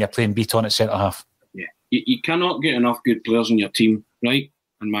injury and you're playing beat on at centre-half. Yeah, you cannot get enough good players in your team, right?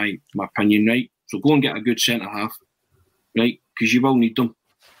 In my opinion, right? So go and get a good centre-half, right? Because you will need them.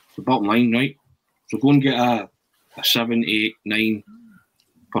 The bottom line, right? So go and get a 7, 8, 9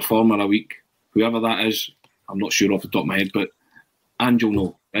 performer a week, whoever that is. I'm not sure off the top of my head, but Ange will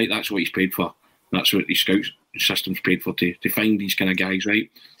know, right? That's what he's paid for. That's what the scouts system's paid for, to find these kind of guys, right?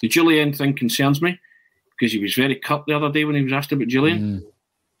 The Julien thing concerns me because he was very cut the other day when he was asked about Julien,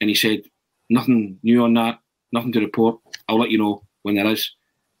 and he said nothing new on that, nothing to report. I'll let you know when there is.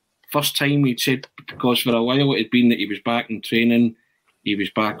 First time he'd said, because for a while it had been that he was back in training, he was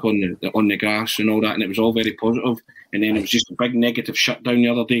back on the grass and all that, and it was all very positive. And then it was just a big negative shutdown the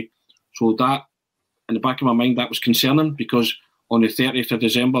other day. So that, in the back of my mind, that was concerning, because on the 30th of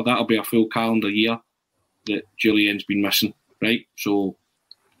December, that'll be a full calendar year that Julien's been missing, right? So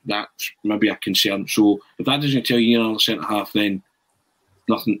that's maybe a concern. So if that doesn't tell you another centre half, then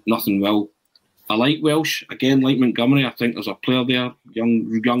nothing will. I like Welsh again, like Montgomery. I think there's a player there,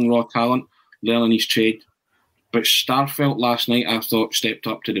 young raw talent, learning his trade. But Starfelt last night, I thought, stepped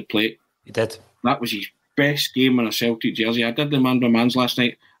up to the plate. He did. That was his best game in a Celtic jersey. I did the man-by-mans last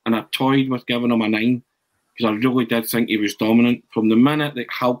night, and I toyed with giving him a 9, because I really did think he was dominant. From the minute that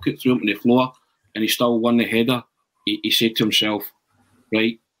Halkett threw him to the floor and he still won the header, he said to himself,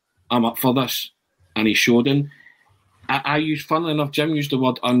 right, I'm up for this. And he showed him. I used, funnily enough, Jim used the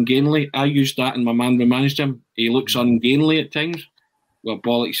word ungainly. I used that in my man-by-mans, Jim. He looks ungainly at times, with a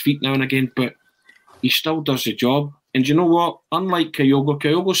ball at his feet now and again, but he still does the job. And you know what? Unlike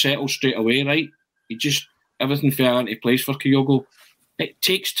Kyogo settles straight away, right? Everything fell into place for Kyogo. It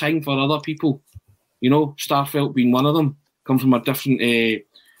takes time for other people. You know, Starfelt being one of them, come from a different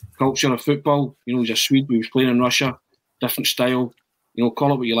culture of football. You know, he's a Swede, he was playing in Russia, different style. You know,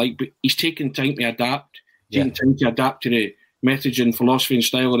 call it what you like, but he's taking time to adapt. Taking time to adapt to the methods and philosophy and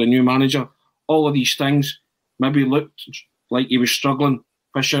style of the new manager. All of these things maybe looked like he was struggling,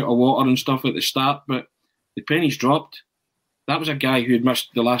 fish out of water and stuff at the start, but the pennies dropped. That was a guy who had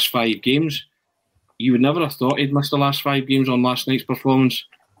missed the last 5 games. You would never have thought he'd missed the last 5 games on last night's performance.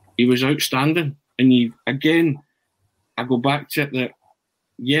 He was outstanding. And I go back to it that,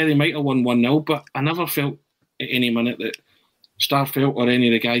 yeah, they might have won 1-0, but I never felt at any minute that Starfelt or any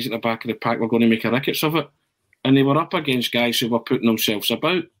of the guys at the back of the pack were going to make a rickets of it. And they were up against guys who were putting themselves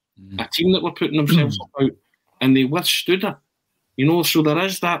about, a team that were putting themselves about, and they withstood it. You know, so there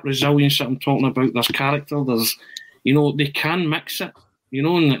is that resilience that I'm talking about. There's character. There's, you know, they can mix it. You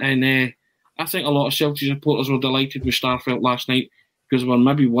know, and I think a lot of Celtic supporters were delighted with Starfelt last night, because they were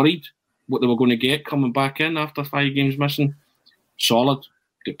maybe worried what they were going to get coming back in after 5 games missing. Solid,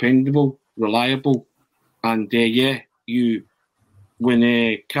 dependable, reliable, and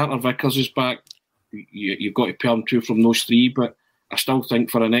when Carter Vickers is back, you've got to pair him 2 from those 3, but I still think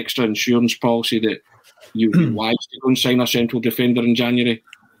for an extra insurance policy that you'd be wise to go and sign a central defender in January,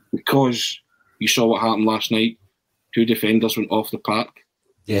 because you saw what happened last night. 2 defenders went off the park.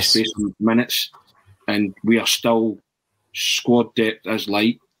 Yes. Space of minutes, and we are still squad depth as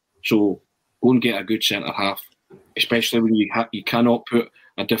light. So go and get a good centre half, especially when you cannot put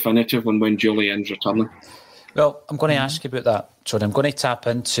a definitive on when Julien's returning. Well, I'm going to ask you about that. So I'm going to tap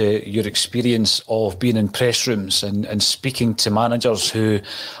into your experience of being in press rooms and speaking to managers who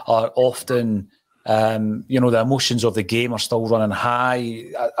are often, the emotions of the game are still running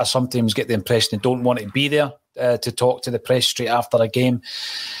high. I sometimes get the impression they don't want to be there to talk to the press straight after a game.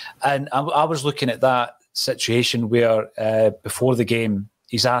 And I was looking at that situation where before the game,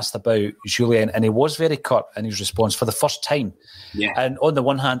 he's asked about Julien, and he was very curt in his response for the first time. Yeah. And on the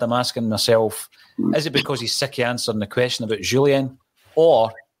one hand, I'm asking myself, is it because he's sick of answering the question about Julien,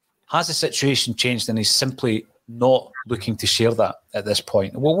 or has the situation changed and he's simply not looking to share that at this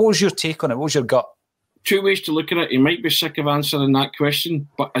point? Well, what was your take on it? What was your gut? 2 ways to look at it. He might be sick of answering that question,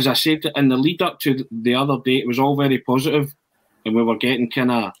 but as I said, in the lead up to the other day, it was all very positive, and we were getting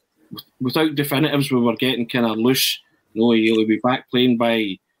kind of, without definitives, we were getting kind of loose. No, he'll be back playing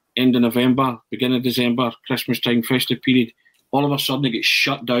by end of November, beginning of December, Christmas time, festive period. All of a sudden, it gets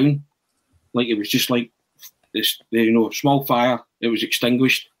shut down. Like it was just like this, small fire. It was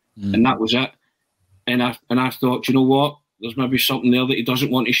extinguished, and that was it. And I thought, you know what? There's maybe something there that he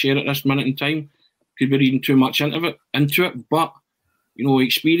doesn't want to share at this minute in time. Could be reading too much into it. But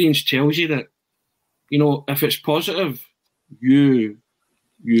experience tells you that, if it's positive, you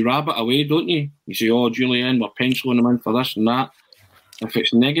rabbit away, don't you? You say, oh, Julien, we're penciling him in for this and that. If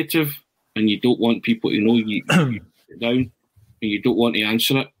it's negative and you don't want people to know, you put it down, and you don't want to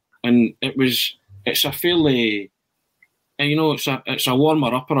answer it. And it's a fairly, it's a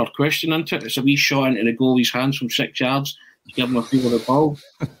warmer upper or question, isn't it? It's a wee shot into the goalie's hands from 6 yards to give him a feel of the ball.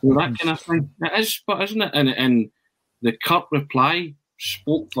 That kind of thing. It is, but isn't it? And the curt reply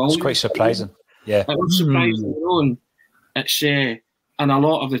spoke volumes. It's quite surprising. Yeah. It was surprising, and it's, and a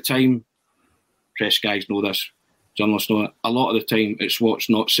lot of the time, press guys know this, journalists know it, a lot of the time it's what's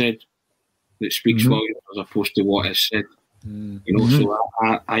not said that speaks volumes as opposed to what is said. So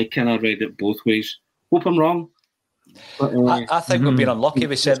I kind of read it both ways. Hope I'm wrong. But, I think we've been unlucky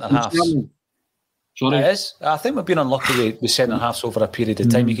with centre-halves. Sorry? It is. I think we've been unlucky with centre-halves over a period of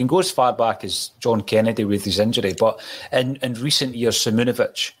time. You can go as far back as John Kennedy with his injury, but in recent years,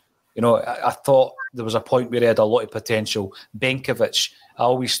 Simunovic, I thought there was a point where he had a lot of potential. Benkovic, I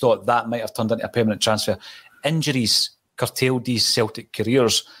always thought that might have turned into a permanent transfer. Injuries curtailed these Celtic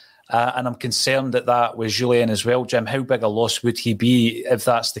careers. And I'm concerned that with Julian as well. Jim, how big a loss would he be if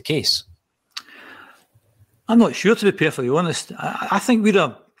that's the case? I'm not sure, to be perfectly honest. I think we're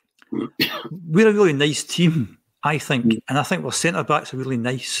a really nice team, I think. And I think our centre-backs are really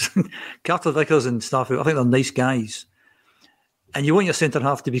nice. Carter Vickers and Starfelt, I think they're nice guys. And you want your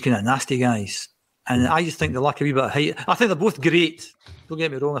centre-half to be kind of nasty guys. And I just think they lack a wee bit of height. I think they're both great. Don't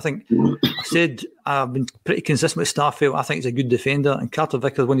get me wrong. I think I've been pretty consistent with Starfelt. I think he's a good defender. And Carter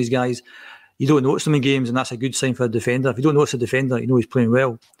Vickers, one of these guys, you don't notice him in games, and that's a good sign for a defender. If you don't notice a defender, you know he's playing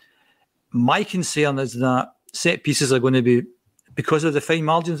well. My concern is that set pieces are going to be, because of the fine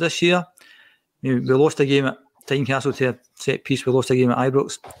margins this year, we lost a game at Tynecastle to a set piece. We lost a game at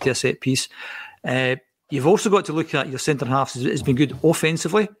Ibrox to a set piece. You've also got to look at your centre-halves. It's been good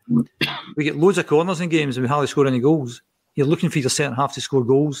offensively. We get loads of corners in games and we hardly score any goals. You're looking for your centre-half to score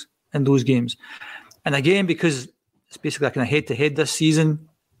goals in those games. And again, because it's basically a kind of head-to-head this season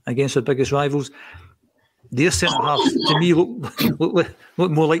against our biggest rivals, their centre-halves, to me, look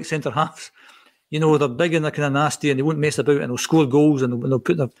more like centre-halves. You know, they're big and they're kind of nasty and they won't mess about and they'll score goals and they'll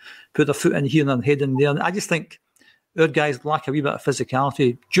put their foot in here and their head in there. And I just think our guys lack a wee bit of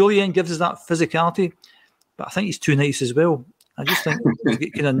physicality. Julian gives us that physicality, but I think he's too nice as well. I just think,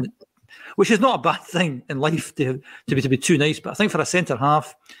 which is not a bad thing in life to be too nice. But I think for a centre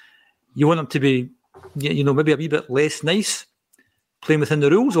half, you want him to be, maybe a wee bit less nice, playing within the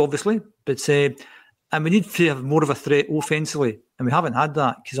rules, obviously. But and we need to have more of a threat offensively, and we haven't had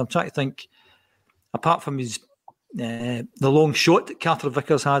that because I'm trying to think. Apart from his the long shot that Carter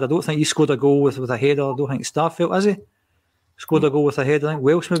Vickers had, I don't think he scored a goal with a header. I don't think Starfelt, has he? Scored a goal with a header. I think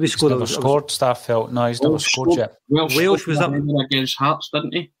Welsh maybe scored. He's never scored, Starfelt. No, he's never scored yet. Welsh was up against Hearts,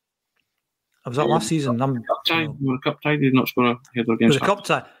 didn't he? Was that last season? Cup tie. Did not score a header against Hearts. Cup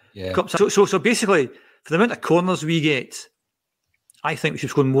tie. Yeah. Cup tie. So basically, for the amount of corners we get, I think we should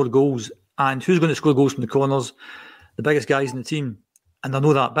score more goals. And who's going to score goals from the corners? The biggest guys in the team, and they're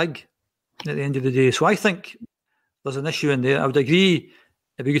not that big at the end of the day. So I think there's an issue in there. I would agree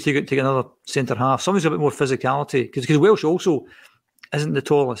if we could take another centre half, somebody's a bit more physicality, because Welsh also isn't the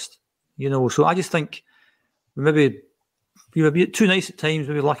tallest, So I just think we were a bit too nice at times,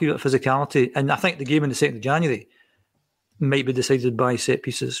 maybe lucky with physicality. And I think the game on the 2nd of January might be decided by set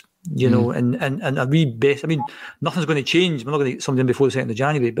pieces, and a wee best. I mean, nothing's going to change. We're not going to get something in before the 2nd of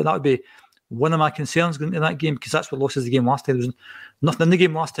January, but that would be one of my concerns going into that game, because that's what lost us the game last time. There was nothing in the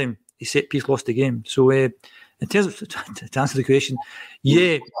game last time. The set piece lost the game. So in terms of, to answer the question,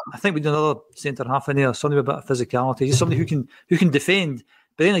 I think we do another centre half in there, somebody with a bit of physicality, just somebody who can defend.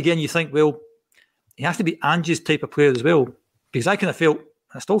 But then again, you think, well, he has to be Ange's type of player as well, because I kind of felt,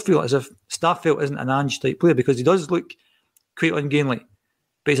 I still feel as if Starfelt isn't an Ange type player, because he does look quite ungainly,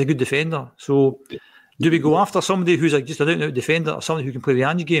 but he's a good defender. So do we go after somebody who's just an out-and-out defender, or somebody who can play the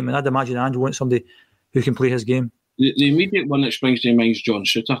Ange game? And I'd imagine Ange wants somebody who can play his game. The immediate one that springs to mind is John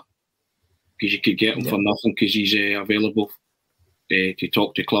Souttar, because you could get him for nothing, because he's available to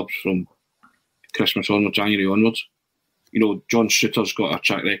talk to clubs from Christmas onwards, January onwards. John Souttar's got a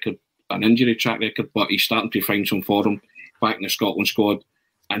track record, an injury track record, but he's starting to find some form back in the Scotland squad,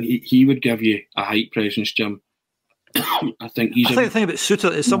 and he would give you a height presence, Jim. I think the thing about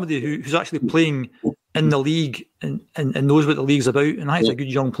Souttar is somebody who's actually playing in the league and knows what the league's about, and I think he's a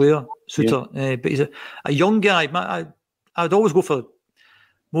good young player, Souttar. But he's a young guy. I would always go for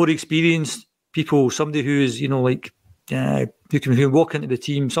more experienced people, somebody who is, who can walk into the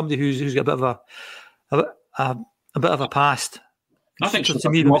team, somebody who's got a bit of a past. I think to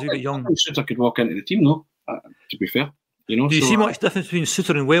me, was a bit young. I think Souttar could walk into the team, though. To be fair, Do you see much difference between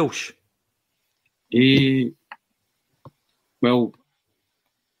Souttar and Welsh? Well,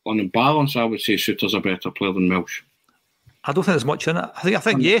 on the balance, I would say Souttar's a better player than Welsh. I don't think there's much in it. I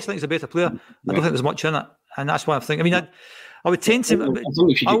think yes, I think he's a better player. I don't think there's much in it, and that's why I'm thinking. I would tend to. I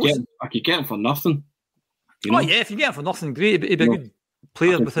think if I could get him for nothing. Oh yeah, if you get him for nothing, great. He'd be a good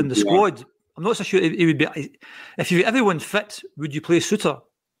player within the squad. I'm not so sure he would be. If you had everyone fit, would you play Souttar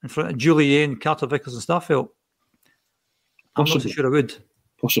in front of Julian, Carter Vickers, and Starfelt? I'm not so sure I would.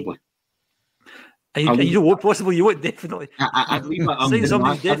 Possibly. You won't, possibly. You won't, definitely. I'd leave it up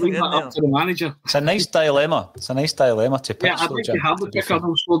to the manager. It's a nice dilemma. To pitch. I'd like to have the pick up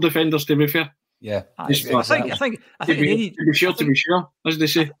on slow defenders, to be fair. Yeah. I think to be sure, as they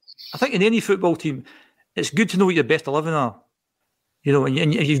say. I think in any football team, it's good to know what your best 11 are.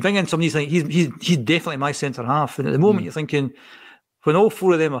 And if you bring in somebody, you think he's definitely my centre half. And at the moment, you're thinking, when all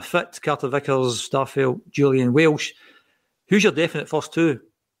four of them are fit, Carter Vickers, Starfelt, Julian, Welsh, who's your definite first two?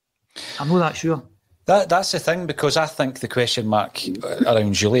 I'm not that sure. That's the thing, because I think the question mark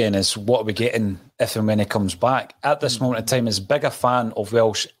around Julian is what are we getting if and when he comes back. At this moment in time, as big a fan of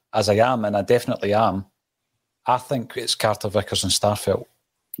Welsh as I am, and I definitely am, I think it's Carter, Vickers and Starfelt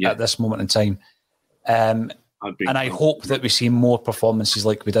at this moment in time. And I hope that we see more performances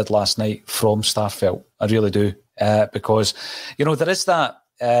like we did last night from Starfelt. I really do. Because, there is that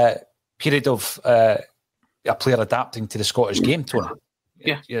period of a player adapting to the Scottish game, Tony.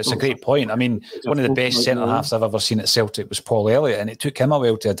 Yeah, it's a great point. I mean, one of the best centre-halves I've ever seen at Celtic was Paul Elliott, and it took him a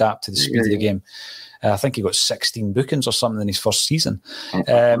while to adapt to the speed of the game. I think he got 16 bookings or something in his first season.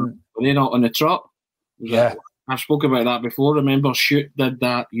 Were they not on the trot? I spoke about that before. Remember, Shoot did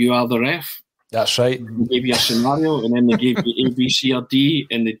that, You Are the Ref. That's right. They gave you a scenario, and then they gave you A, B, C, or D,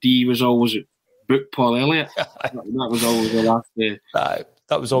 and the D was always book Paul Elliott. That was always the last.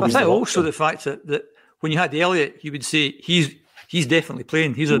 That was always. I think also the fact that when you had Elliott, you would say he's definitely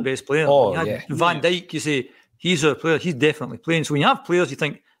playing. He's our best player. Oh, Van Dijk, you say he's our player. He's definitely playing. So when you have players, you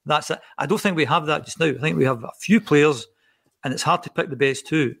think that's it. I don't think we have that just now. I think we have a few players, and it's hard to pick the best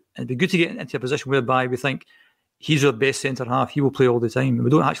two. And it'd be good to get into a position whereby we think he's our best centre half. He will play all the time. And we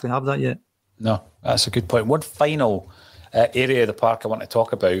don't actually have that yet. No, that's a good point. One final area of the park I want to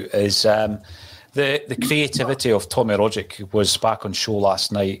talk about is the creativity of Tommy Rogic was back on show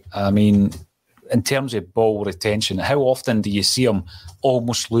last night. I mean, in terms of ball retention, how often do you see him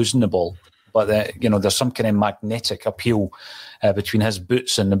almost losing the ball? But, there's some kind of magnetic appeal between his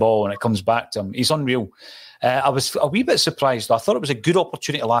boots and the ball, and it comes back to him. He's unreal. I was a wee bit surprised. I thought it was a good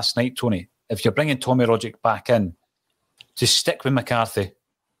opportunity last night, Tony, if you're bringing Tommy Rogic back in, to stick with McCarthy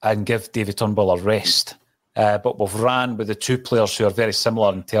and give David Turnbull a rest. But we've ran with the two players who are very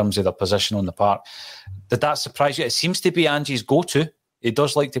similar in terms of their position on the park. Did that surprise you? It seems to be Angie's go-to. He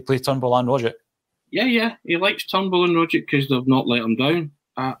does like to play Turnbull and Rogic. Yeah. He likes Turnbull and Rogic because they've not let him down.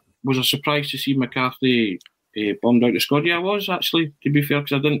 Was I surprised to see McCarthy bummed out the squad? Yeah, I was, actually, to be fair,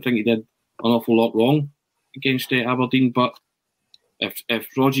 because I didn't think he did an awful lot wrong against Aberdeen. But if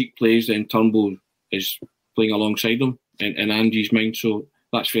Rogic plays, then Turnbull is playing alongside him in Angie's mind. So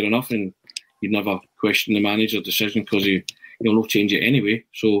that's fair enough, and you'd never question the manager's decision because he'll not change it anyway.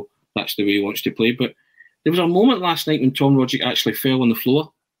 So that's the way he wants to play. But there was a moment last night when Tom Rogic actually fell on the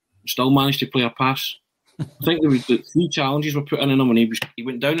floor, still managed to play a pass. I think there was the 3 challenges were put in him, and he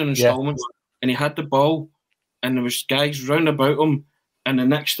went down in instalments, and he had the ball, and there was guys round about him, and the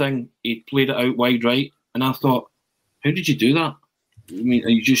next thing he played it out wide right, and I thought, how did you do that? I mean,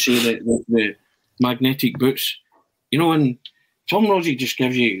 you just say that the magnetic boots, and Tom Rogic just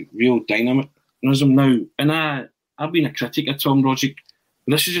gives you real dynamism now. And I've been a critic of Tom Rogic.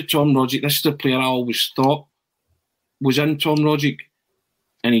 This is the player I always thought was in Tom Rogic,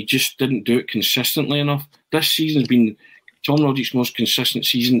 and he just didn't do it consistently enough. This season's been Tom Rogic's most consistent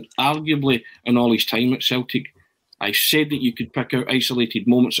season, arguably in all his time at Celtic. I said that you could pick out isolated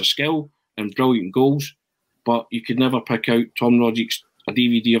moments of skill and brilliant goals, but you could never pick out a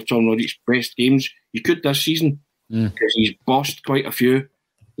DVD of Tom Rogic's best games. You could this season, because he's bossed quite a few.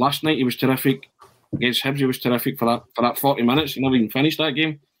 Last night he was terrific. Against Hibs he was terrific for that 40 minutes. He never even finished that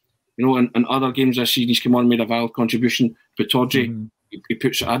game. In other games this season he's come on and made a valid contribution. Pittodrie, he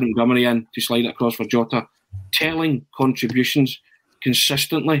puts Adam Montgomery in to slide it across for Jota. Telling contributions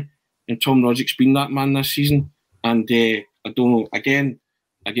consistently, and Tom Rogic's been that man this season. And I don't know, again,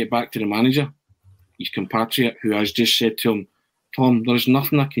 I get back to the manager, his compatriot, who has just said to him, Tom, there's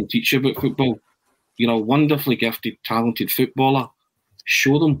nothing I can teach you about football. You're a wonderfully gifted, talented footballer.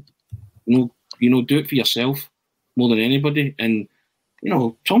 Show them. Do it for yourself more than anybody. And,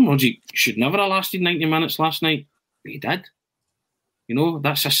 Tom Rogic should never have lasted 90 minutes last night, but he did.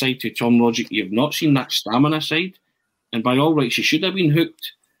 That's a side to Tom Rogic you've not seen, that stamina side. And by all rights, he should have been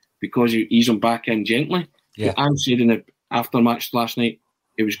hooked because he eased him back in gently. Yeah. And said in the aftermatch last night,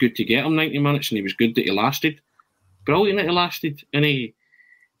 it was good to get him 90 minutes, and he was good that he lasted. Brilliant that he lasted. And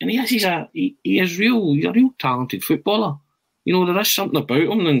he's a real talented footballer. There is something about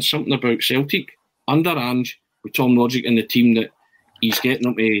him and something about Celtic under Ange with Tom Rogic and the team that he's getting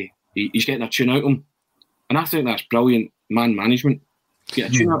a tune out of him. And I think that's brilliant man management.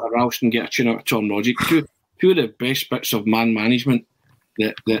 Get a tune out of Ralston, get a tune out of Tom Rogic. Two of the best bits of man management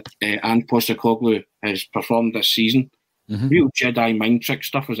that Ange Postecoglou has performed this season. Real Jedi mind trick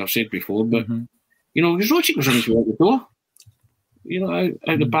stuff, as I've said before. But, because Rogic was on his way out the door.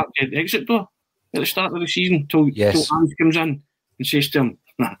 Out the back exit door at the start of the season till Ange comes in and says to him,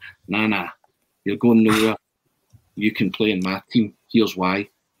 nah, you're going nowhere. You can play in my team. Here's why.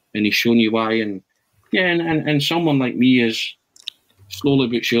 And he's shown you why. And someone like me has slowly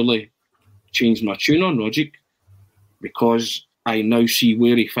but surely changed my tune on Rogic, because I now see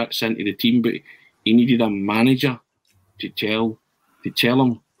where he fits into the team. But he needed a manager to tell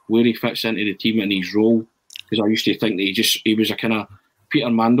him where he fits into the team and his role. Because I used to think that he was a kind of Peter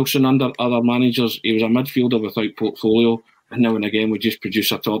Mandelson under other managers. He was a midfielder without portfolio, and now and again would just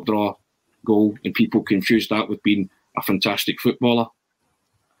produce a top draw goal, and people confuse that with being a fantastic footballer.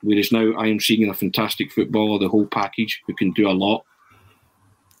 Whereas now I am seeing a fantastic footballer, the whole package, who can do a lot.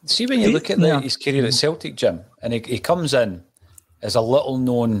 See, when you look at his career at Celtic, Jim, and he comes in as a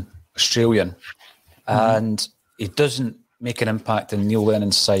little-known Australian, and he doesn't make an impact in Neil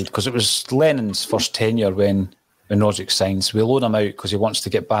Lennon's side, because it was Lennon's first tenure when Rogic signs. We loan him out because he wants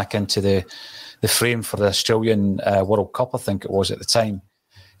to get back into the frame for the Australian World Cup, I think it was at the time.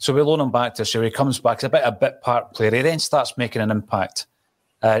 So we loan him back to Australia. He comes back, he's a bit part player. He then starts making an impact,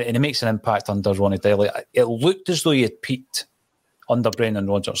 and he makes an impact under Ronnie Daly. It looked as though he had peaked under Brendan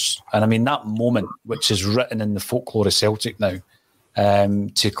Rodgers. And I mean, that moment, which is written in the folklore of Celtic now,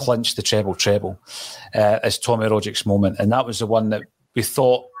 to clinch the treble, is Tommy Rogic's moment. And that was the one that we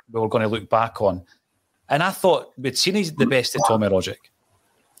thought we were going to look back on. And I thought we'd seen the best of Tommy Rogic.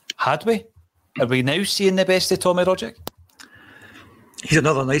 Had we? Are we now seeing the best of Tommy Rogic? He's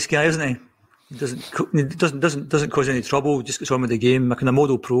another nice guy, isn't he? He doesn't cause any trouble, just gets on with the game, like a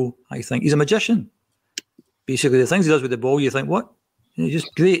model pro, I think. He's a magician. Basically, the things he does with the ball, you think, what? He's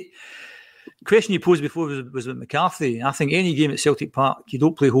just great. Question you posed before was with McCarthy. I think any game at Celtic Park, you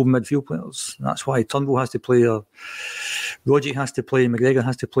don't play home midfield players. And that's why Turnbull has to play, or Rogic has to play, McGregor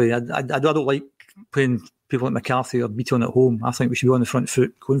has to play. I don't like playing people like McCarthy or Beaton at home. I think we should be on the front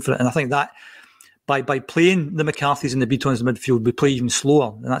foot going for it. And I think that by playing the McCarthys and the Beatons in the midfield, we play even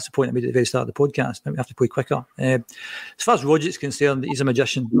slower. And that's the point I made at the very start of the podcast. We have to play quicker. As far as Rogic's concerned, he's a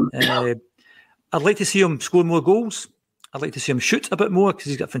magician. I'd like to see him score more goals. I'd like to see him shoot a bit more, because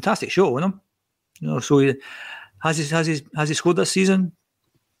he's got a fantastic shot on him. So has he scored this season?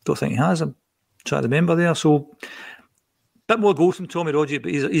 Don't think he has. I'm trying to remember there. So a bit more goals from Tommy Rogic,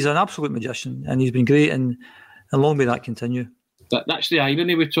 but he's an absolute magician, and he's been great, and long may that continue. That's the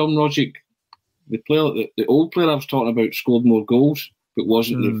irony with Tom Rogic. The old player I was talking about scored more goals, but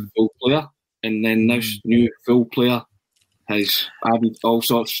wasn't the full player. And then this new full player has added all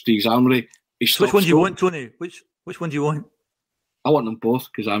sorts to his armoury. Which one do you want, Tony? Which one do you want? I want them both,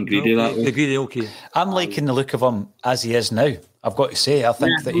 because I'm greedy that way. Greedy, okay. I'm liking the look of him as he is now. I've got to say, I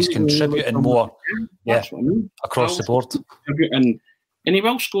think that he's contributing more across the board. And he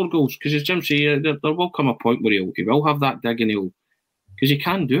will score goals, because as Jim said, there will come a point where he will have that dig, and because he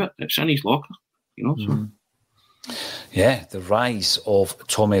can do it. It's in his locker, So. Yeah, the rise of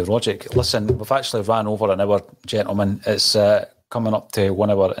Tommy Rogic. Listen, we've actually ran over an hour, gentlemen. It's coming up to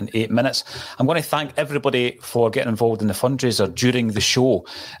 1 hour and 8 minutes. I'm going to thank everybody for getting involved in the fundraiser during the show.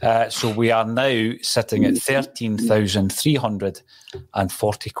 So we are now sitting at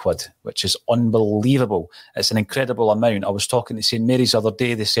 13,340 quid, which is unbelievable. It's an incredible amount. I was talking to St Mary's the other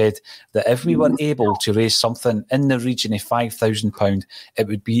day. They said that if we were able to raise something in the region of £5,000, it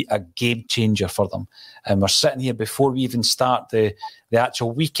would be a game changer for them. And we're sitting here before we even start the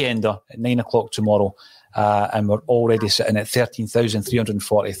actual weekender at 9 o'clock tomorrow. And we're already sitting at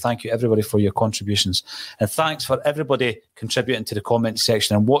 13,340. Thank you, everybody, for your contributions. And thanks for everybody contributing to the comment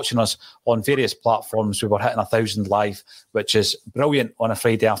section and watching us on various platforms. We were hitting 1,000 live, which is brilliant on a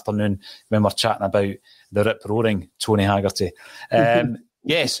Friday afternoon when we're chatting about the rip-roaring Tony Haggerty.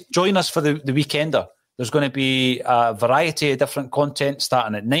 Yes, join us for the weekender. There's going to be a variety of different content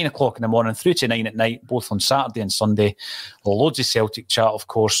starting at 9 o'clock in the morning through to 9 at night, both on Saturday and Sunday. Loads of Celtic chat, of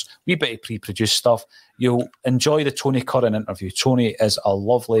course. Wee bit of pre-produced stuff. You'll enjoy the Tony Curran interview. Tony is a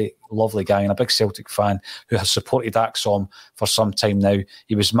lovely, lovely guy and a big Celtic fan who has supported ACSOM for some time now.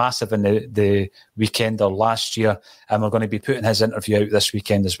 He was massive in the weekender last year, and we're going to be putting his interview out this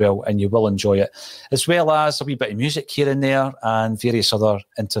weekend as well, and you will enjoy it, as well as a wee bit of music here and there and various other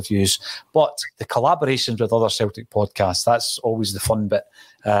interviews. But the collaborations with other Celtic podcasts, that's always the fun bit,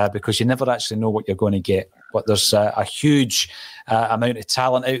 because you never actually know what you're going to get. But there's a huge amount of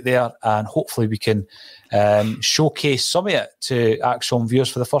talent out there, and hopefully we can showcase some of it to ACSOM viewers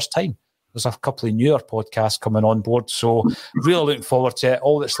for the first time. There's a couple of newer podcasts coming on board, so really looking forward to it.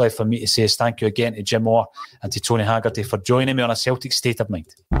 All that's left for me to say is thank you again to Jim Orr and to Tony Haggerty for joining me on A Celtic State of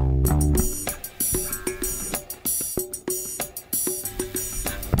Mind.